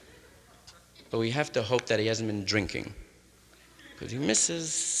there. But we have to hope that he hasn't been drinking, because he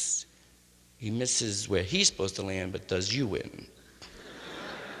misses where he's supposed to land, but does you in.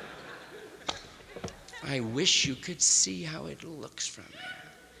 I wish you could see how it looks from here.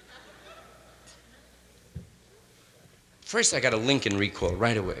 First, I got a Lincoln recall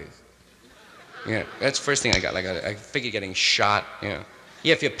right away. Yeah, that's the first thing I got. Like I figured getting shot. Yeah,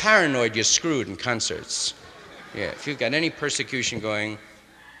 if you're paranoid, you're screwed in concerts. Yeah, if you've got any persecution going,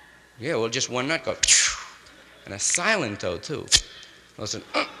 yeah, well, just one nut go, and a silent-o too. Listen,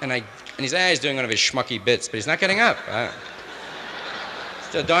 and he's doing one of his schmucky bits, but he's not getting up.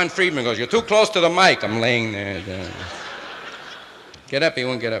 So Don Friedman goes, you're too close to the mic. I'm laying there. Get up, he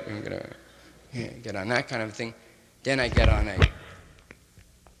won't get up. He won't get up. Yeah, get on that kind of thing. Then I get on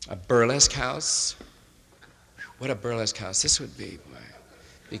a burlesque house. What a burlesque house this would be, boy.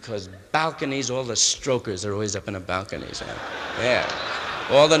 Because balconies, all the strokers are always up in the balconies. Yeah.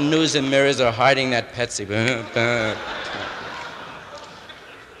 All the news and mirrors are hiding that Petsy.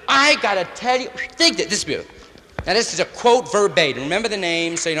 I gotta tell you, think that this is beautiful. Now this is a quote verbatim. Remember the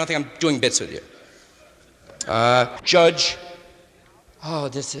name so you don't think I'm doing bits with you. Judge,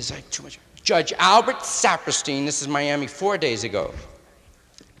 this is like too much. Judge Albert Saperstein, this is Miami 4 days ago.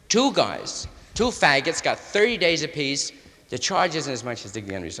 2 guys, 2 faggots, got 30 days apiece. The charge isn't as much as the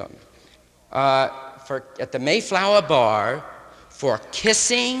end result. At the Mayflower Bar for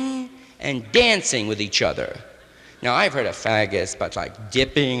kissing and dancing with each other. Now, I've heard of faggots, but like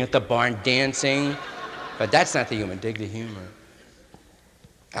dipping at the bar and dancing, but that's not the humor. Dig the humor.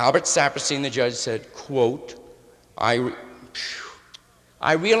 Albert Saperstein, the judge, said, quote, I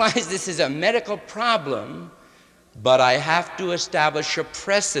realize this is a medical problem, but I have to establish a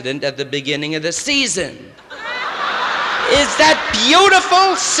precedent at the beginning of the season. Is that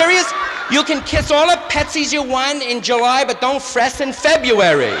beautiful? Serious? You can kiss all the Petsies you want in July, but don't fress in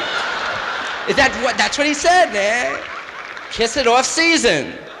February. That's what he said, man. Kiss it off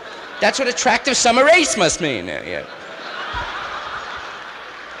season. That's what attractive summer race must mean. Yeah.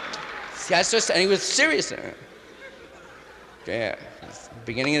 See, and he was serious. Yeah.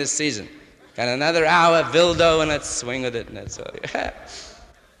 Beginning of the season. Got another hour, Vildo, and let's swing with it, and that's all.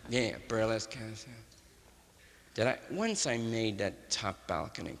 Yeah, burlesque kind of thing. Once I made that top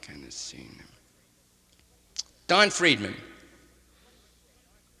balcony kind of scene. Don Friedman.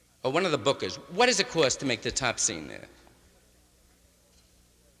 One of the bookers. What does it cost to make the top scene there?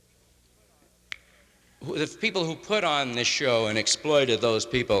 the people who put on this show and exploited those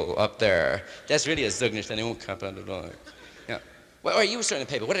people up there, that's really a Zugnish, and they won't come out at all. Yeah. Well, all right, you were starting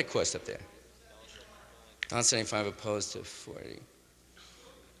the paper. What did it cost up there? $1.75 opposed to 40.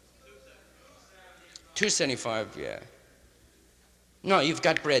 $2.75, yeah. No, you've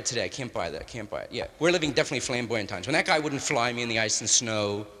got bread today. I can't buy that. I can't buy it. Yeah, we're living definitely flamboyant times. When that guy wouldn't fly me in the ice and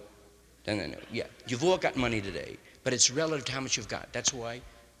snow, then, yeah, you've all got money today, but it's relative to how much you've got. That's why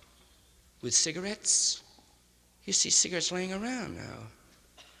with cigarettes, you see cigarettes laying around now.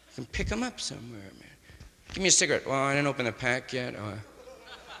 You can pick them up somewhere, man. Give me a cigarette. Well, I didn't open the pack yet.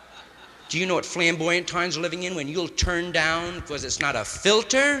 Do you know what flamboyant times we're living in when you'll turn down because it's not a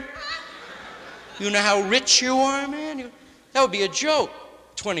filter? You know how rich you are, man? That would be a joke.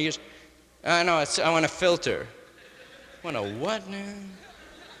 20 years. No, I want a filter. Want a what, man?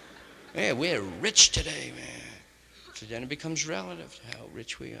 Yeah, we're rich today, man. So then it becomes relative to how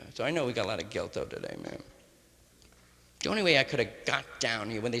rich we are. So I know we got a lot of guilt out today, man. The only way I could have got down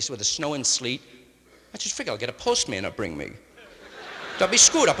here when with the snow and sleet, I just figured I'll get a postman to bring me. I'll be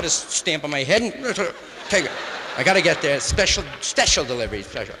screwed. I'll put a stamp on my head and take it. I got to get there. Special delivery.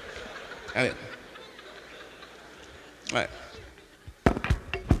 Special. I mean, all right.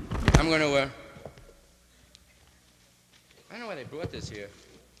 I'm going to, I don't know why they brought this here.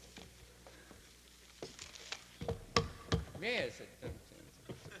 Yeah,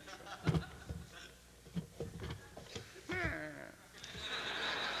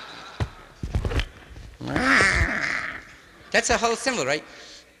 that's a whole symbol, right?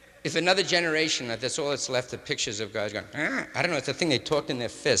 If another generation, that's all that's left of pictures of guys going, I don't know, it's a thing they talked in their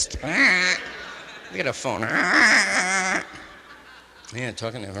fist. Look at a phone. Yeah,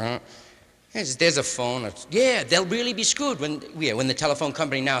 talking there. There's a phone. Yeah, they'll really be screwed when the telephone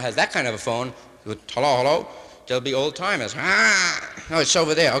company now has that kind of a phone. Hello, hello. They'll be old timers. No, it's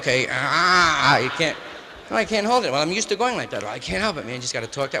over there. Okay. You can't. No, I can't hold it. Well, I'm used to going like that. Well, I can't help it, man. You just got to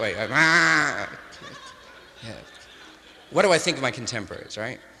talk that way. Yeah. What do I think of my contemporaries,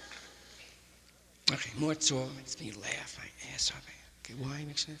 right? Okay, more all makes me laugh my ass off. Okay, why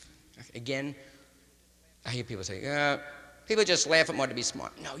makes me laugh? Okay, again, I hear people say, people just laugh at more to be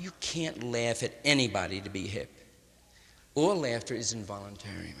smart. No, you can't laugh at anybody to be hip. All laughter is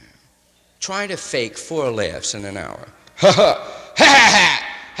involuntary, man. Try to fake 4 laughs in an hour. Ha ha! Ha ha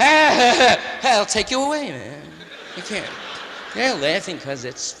ha! That'll take you away, man. You can't. They're laughing because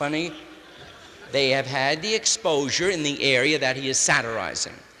it's funny. They have had the exposure in the area that he is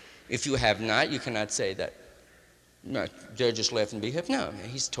satirizing. If you have not, you cannot say that. No, they're just laughing to be hip. No, man,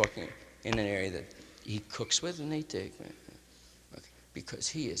 he's talking in an area that he cooks with and they dig, man. Okay. Because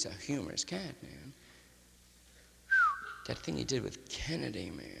he is a humorous cat, man. That thing he did with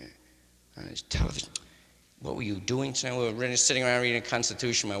Kennedy, man, on his television. What were you doing tonight? We were sitting around reading the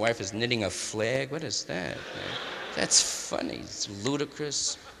Constitution. My wife is knitting a flag. What is that, man? That's funny. It's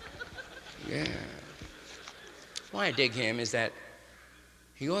ludicrous. Yeah. Why I dig him is that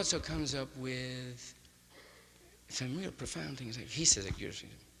he also comes up with some real profound things. He says,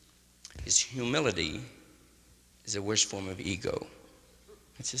 his humility is the worst form of ego.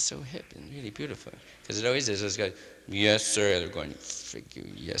 It's just so hip and really beautiful. Because it always is, this guy, yes, sir. They're going, figure,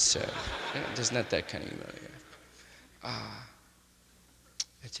 yes, sir. There's not that kind of humility.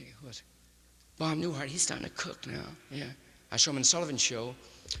 Let's see, who was it? Bob Newhart, he's starting to cook now. Yeah. I saw him in Sullivan's show.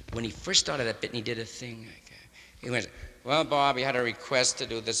 When he first started that bit and he did a thing, he went, well, Bob, you had a request to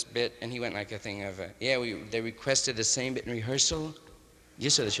do this bit, and he went like a thing of, they requested the same bit in rehearsal. You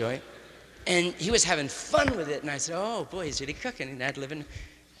saw the show, right? And he was having fun with it, and I said, oh, boy, he's really cooking, and I'd live in,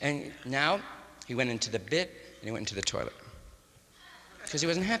 and now he went into the bit, and he went into the toilet. Because he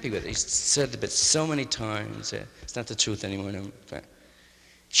wasn't happy with it. He said the bit so many times, it's not the truth anymore. No.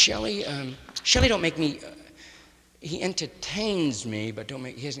 Shelley don't make me, he entertains me, but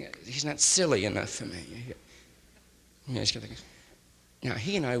he's not silly enough for me. Now,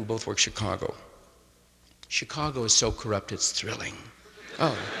 he and I both work Chicago. Chicago is so corrupt, it's thrilling.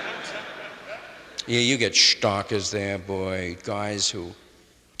 Oh. Yeah, you get stalkers there, boy, guys who,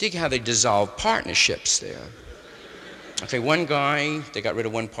 dig how they dissolve partnerships there. Okay, one guy, they got rid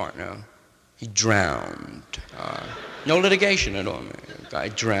of one partner. He drowned. No litigation at all, man. Guy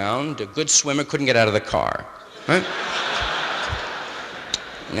drowned, a good swimmer, couldn't get out of the car. Huh?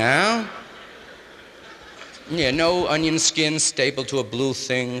 Now, yeah, no onion skin stapled to a blue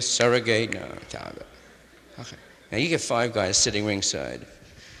thing, surrogate, no. Okay. Now you get 5 guys sitting ringside.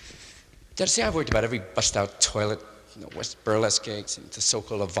 See, I've worked about every bust-out toilet, West burlesque gigs, and the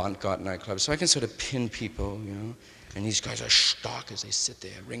so-called avant-garde nightclubs, so I can sort of pin people, and these guys are stalkers. They sit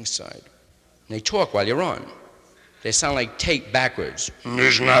there ringside, and they talk while you're on. They sound like tape backwards.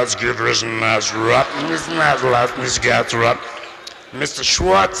 Mr.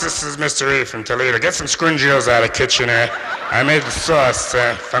 Schwartz, this is Mr. E from Toledo. Get some scrunchios out of the kitchen here. I made the sauce,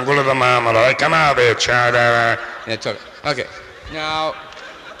 fangula de marmalade. Come out here, child. Yeah, okay. Now,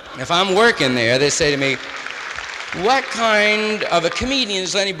 if I'm working there, they say to me, what kind of a comedian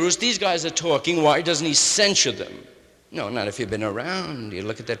is Lenny Bruce? These guys are talking. Why doesn't he censure them? No, not if you've been around. You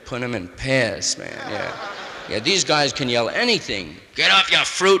look at that put 'em and pass, man. Yeah. Yeah, these guys can yell anything. Get off your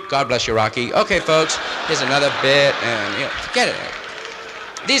fruit. God bless you, Rocky. Okay, folks, here's another bit, and forget it.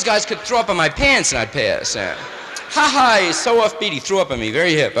 These guys could throw up on my pants and I'd pass. Ha ha, he's so offbeat, he threw up on me.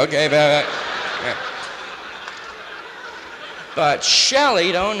 Very hip. Okay, yeah. But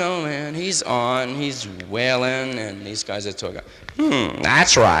Shelley, don't know, man. He's on, he's wailing, and these guys are talking.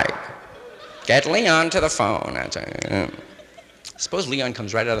 That's right. Get Leon to the phone. Suppose Leon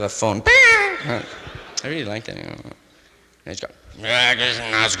comes right out of the phone. I really like that. And he's going,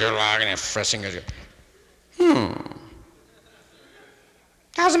 that's good luck, and fressing goes,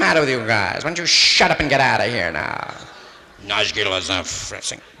 How's the matter with you guys? Why don't you shut up and get out of here now? Nazgula's not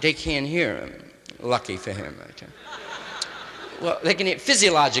fressing. They can't hear him. Lucky for him, I tell you. Well, they can hear,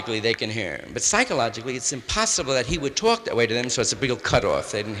 physiologically they can hear him, but psychologically it's impossible that he would talk that way to them, so it's a real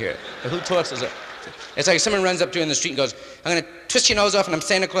cutoff. They didn't hear it. But who talks as a... It's like someone runs up to you in the street and goes, I'm going to twist your nose off and I'm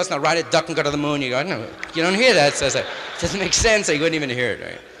Santa Claus and I'll ride a duck and go to the moon. You go, no, you don't hear that. So it doesn't make sense, so you wouldn't even hear it,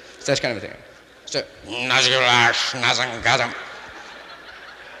 right? So that's kind of a thing. So,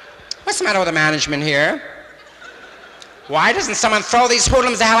 what's the matter with the management here? Why doesn't someone throw these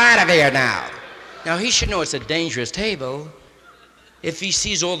hoodlums the hell out of here now? Now, he should know it's a dangerous table if he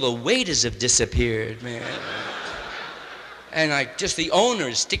sees all the waiters have disappeared, man. And like just the owner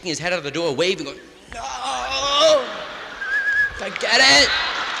is sticking his head out of the door, waving, going, no! Forget it!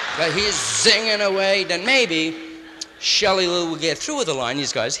 But he's zinging away. Then maybe Shelley will get through with the line,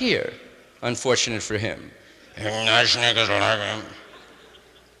 these guys here. Unfortunate for him.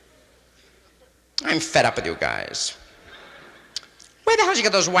 I'm fed up with you guys. Where the hell did you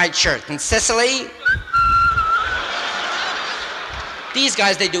get those white shirts? In Sicily? These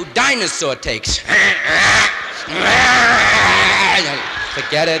guys, they do dinosaur takes.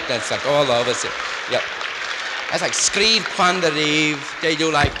 Forget it, that's like all over. Yep. That's like Scrive Quandarive. They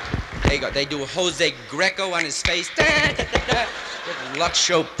do like, they do Jose Greco on his face. Luck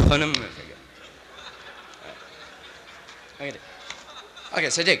show put him. Okay,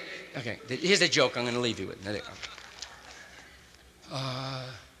 so dig. Okay, here's the joke I'm going to leave you with.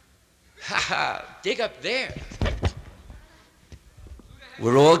 Dig up there.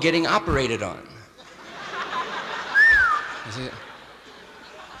 We're all getting operated on. Is it?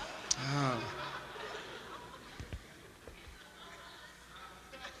 Oh.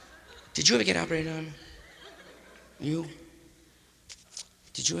 Did you ever get operated on? You?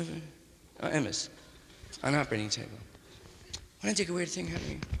 Did you ever? Oh, Emma's. On an operating table. Why don't you take a weird thing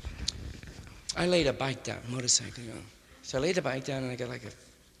happening? I laid a bike down, motorcycle, So I laid the bike down and I got like a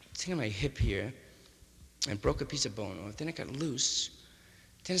thing on my hip here and broke a piece of bone off. Then it got loose.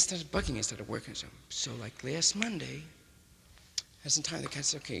 Then it started bugging me, it started working. So like last Monday, I was in time, the cat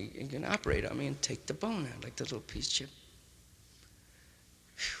said, okay, you're gonna operate on me and take the bone out, like the little piece chip.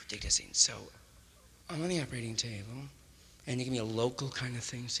 Whew, dig this in. So I'm on the operating table, and they give me a local kind of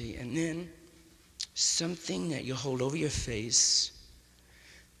thing, see, and then something that you hold over your face,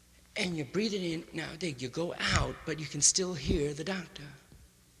 and you breathe it in. Now, dig, you go out, but you can still hear the doctor.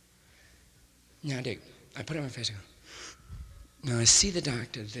 Now, dig, I put it on my face, I go, now I see the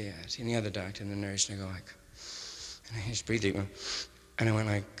doctor there, I see the other doctor and the nurse, and I go like, and I just breathe deep, and I went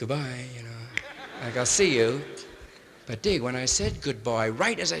like, goodbye, like, I'll see you. But dig, when I said goodbye,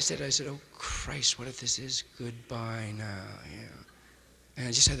 right as I said, oh Christ, what if this is goodbye now, And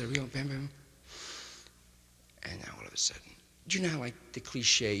I just had the real bam, bam. And now all of a sudden, do you know how like the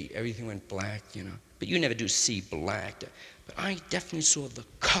cliche, everything went black, But you never do see black. But I definitely saw the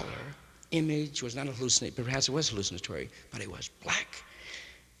color. Image was not a hallucinatory, perhaps it was hallucinatory, but it was black.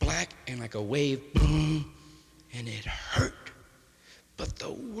 Black and like a wave, boom, and it hurt. But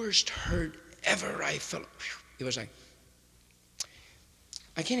the worst hurt ever I felt. It was like,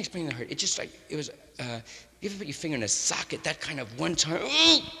 I can't explain the hurt. It just like, it was, you ever put your finger in a socket, that kind of one time,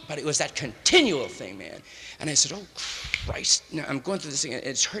 but it was that continual thing, man. And I said, oh Christ, now I'm going through this thing,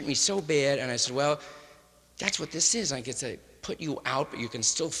 it's hurt me so bad. And I said, well, that's what this is. Like it's a put you out, but you can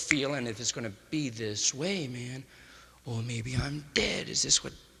still feel, and if it's gonna be this way, man, or maybe I'm dead. Is this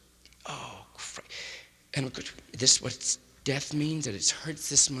what, oh Christ. And this what death means, that it hurts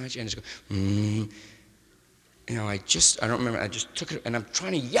this much, and it's going, you know, I don't remember, I just took it, and I'm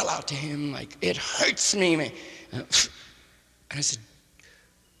trying to yell out to him, like, it hurts me, man. And I said,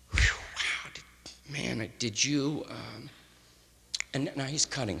 wow, man, did you, and now he's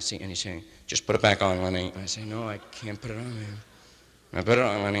cutting, see, and he's saying, just put it back on, Lenny. And I say, no, I can't put it on, man. I put it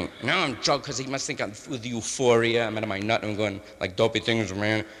on, Lenny. Now I'm drunk, because he must think I'm with euphoria. I'm out of my nut, and I'm going, like, dopey things,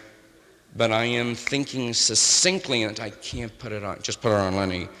 man. But I am thinking succinctly, and I can't put it on. Just put it on,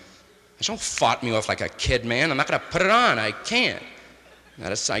 Lenny. Don't fart me off like a kid, man. I'm not going to put it on. I can't. I'm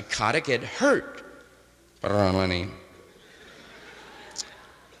not a psychotic. It hurt. Put it on, Lenny.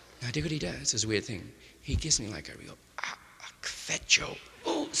 Now, do what he does. It's a weird thing. He gives me like a real, kvetcho.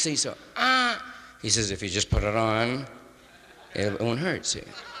 Oh, see, so, He says, if you just put it on, it won't hurt, see.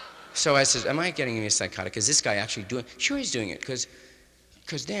 So I says, am I getting me psychotic? Is this guy actually doing it? Sure, he's doing it, because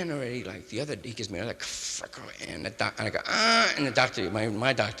then already, like, he gives me another freckle, and I go, and the doctor,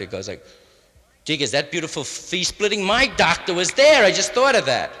 my doctor goes like, Dig, is that beautiful fee-splitting? My doctor was there, I just thought of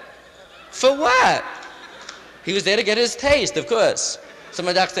that. For what? He was there to get his taste, of course. So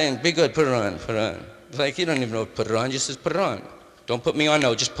my doctor saying, be good, put it on, put it on. It's like, you don't even know what put it on, just says put it on. Don't put me on,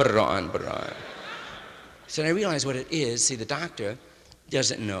 no, just put it on, put it on. So I realized what it is. See, the doctor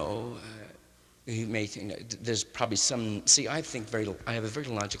doesn't know. He may think there's probably some, see, I have a very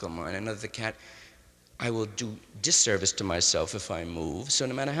logical mind. I know that the cat, I will do disservice to myself if I move, so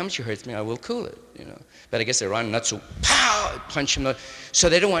no matter how much it hurts me, I will cool it, you know. But I guess they're on nuts, so pow, punch him. So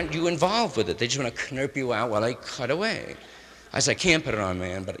they don't want you involved with it. They just want to knurp you out while I cut away. I said, I can't put it on,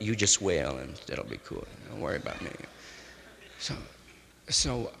 man, but you just wail and it'll be cool. Don't worry about me.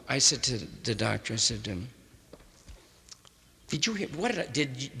 So I said to the doctor, I said, did you hear,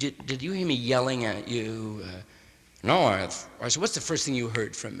 did you hear me yelling at you? No, I said, what's the first thing you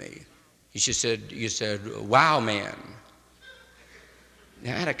heard from me? You said, wow, man.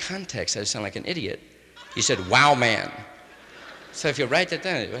 Now, out of context, I sound like an idiot. You said, wow, man. So if you write that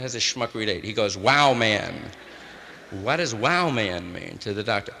down, it has a schmuck relate. He goes, wow, man. What does wow, man mean to the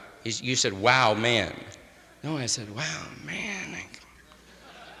doctor? You said, wow, man. No, I said, wow, man.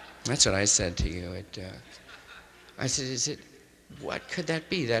 That's what I said to you. I said, what could that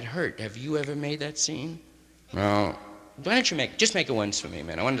be? That hurt. Have you ever made that scene? No. Why don't you just make it once for me,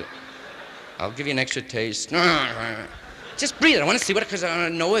 man. I'll give you an extra taste. Just breathe it. I want to see what, because I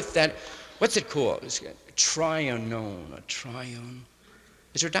want to know if that, what's it called? It's a trione.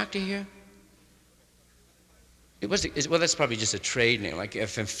 Is there a doctor here? Well, that's probably just a trade name. Like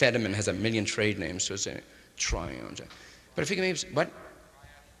if amphetamine has a million trade names, so it's a trione. But if you can maybe, what?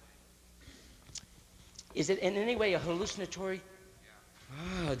 Is it in any way a hallucinatory?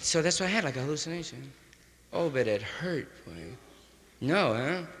 Oh, so that's what I had, like a hallucination. Oh, but it hurt, boy. No,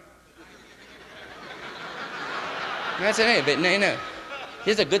 huh? That's it, but no.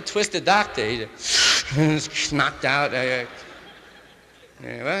 He's a good twisted doctor. He's knocked out. Yeah,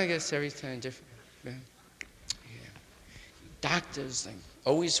 well, I guess every time different. Yeah. Doctors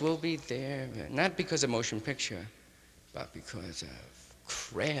always will be there, not because of motion picture, but because of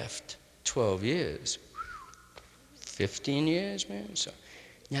craft. 12 years. 15 years, man. So,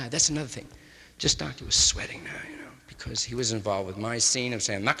 yeah, that's another thing. This doctor was sweating now, you know, because he was involved with my scene of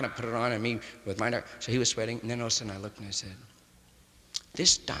saying, I'm not going to put it on, and me with my doctor. So he was sweating, and then all of a sudden I looked and I said,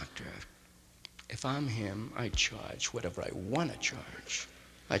 this doctor, if I'm him, I charge whatever I want to charge.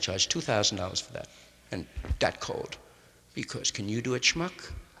 I charge $2,000 for that, and that cold. Because can you do it,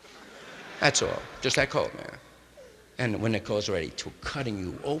 schmuck? That's all, just that cold, man. And when it goes already to cutting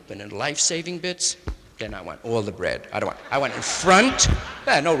you open and life-saving bits, then I want all the bread. I want in front.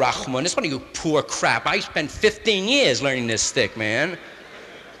 No Rahman, it's one of you poor crap. I spent 15 years learning this stick, man.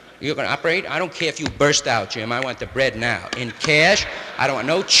 You're gonna operate? I don't care if you burst out, Jim. I want the bread now. In cash. I don't want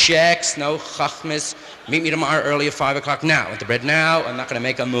no checks, no chachmas. Meet me tomorrow early at 5 o'clock now. I want the bread now. I'm not gonna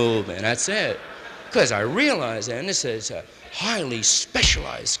make a move, and that's it. Because I realize, and this is a highly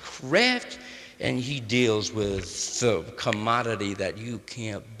specialized craft, and he deals with the commodity that you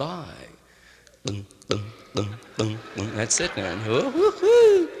can't buy. That's it, man.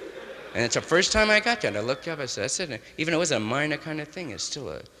 And it's the first time I got that. I looked up, I said, that's it. Even though it was a minor kind of thing, it's still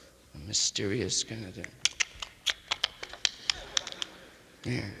a mysterious kind of thing.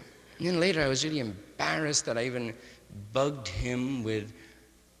 Yeah. And then later I was really embarrassed that I even bugged him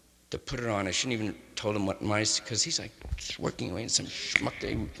to put it on. I shouldn't even told him what my, because he's like working away in some schmuck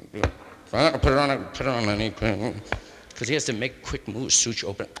day. Put it on, Lenny. Because he has to make quick moves, suture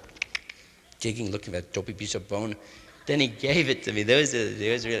open, digging, looking at that dopey piece of bone. Then he gave it to me. Those are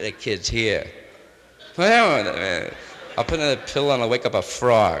the kids here. I'll put another pill on, I'll wake up a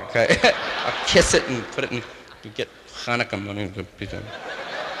frog. I'll kiss it and put it in, get Hanukkah money.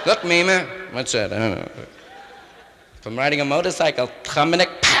 Look, Mima, what's that? I don't know. From riding a motorcycle, Dominic,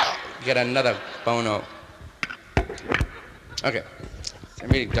 pow, you get another bono. Okay, I'm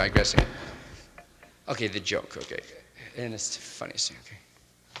really digressing. Okay, the joke, okay. And it's the funniest thing, okay.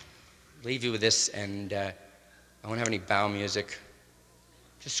 Leave you with this, and I won't have any bow music.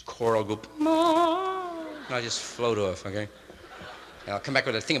 Just choral group. And I'll just float off, okay? And I'll come back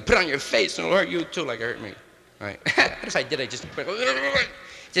with a thing and put it on your face, and it'll hurt you too, like it hurt me. All right. What if I did? I just.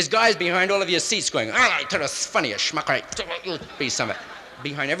 There's guys behind all of your seats going, all right, to the funny, you schmuck, right? You'll be some.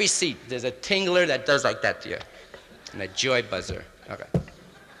 Behind every seat, there's a tingler that does like that to you. And a joy buzzer. Okay. All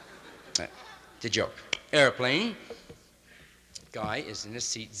right. The joke. Airplane. Guy is in his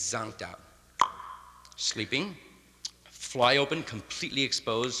seat, zonked out. Sleeping. Fly open, completely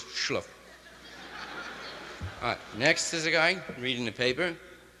exposed, schluff. All right, next is a guy reading the paper.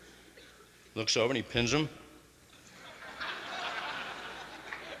 Looks over and he pins him.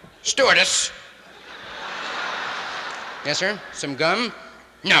 Stewardess. Yes, sir? Some gum?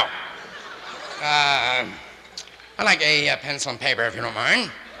 No. I'd like a pencil and paper, if you don't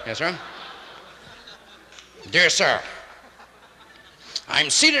mind. Yes, sir? Dear sir, I'm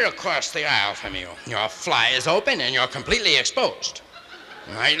seated across the aisle from you. Your fly is open and you're completely exposed.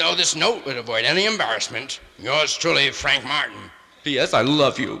 I know this note would avoid any embarrassment. Yours truly, Frank Martin. P.S. I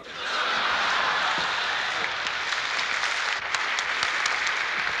love you.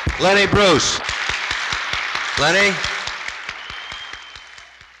 Lenny Bruce. Lenny?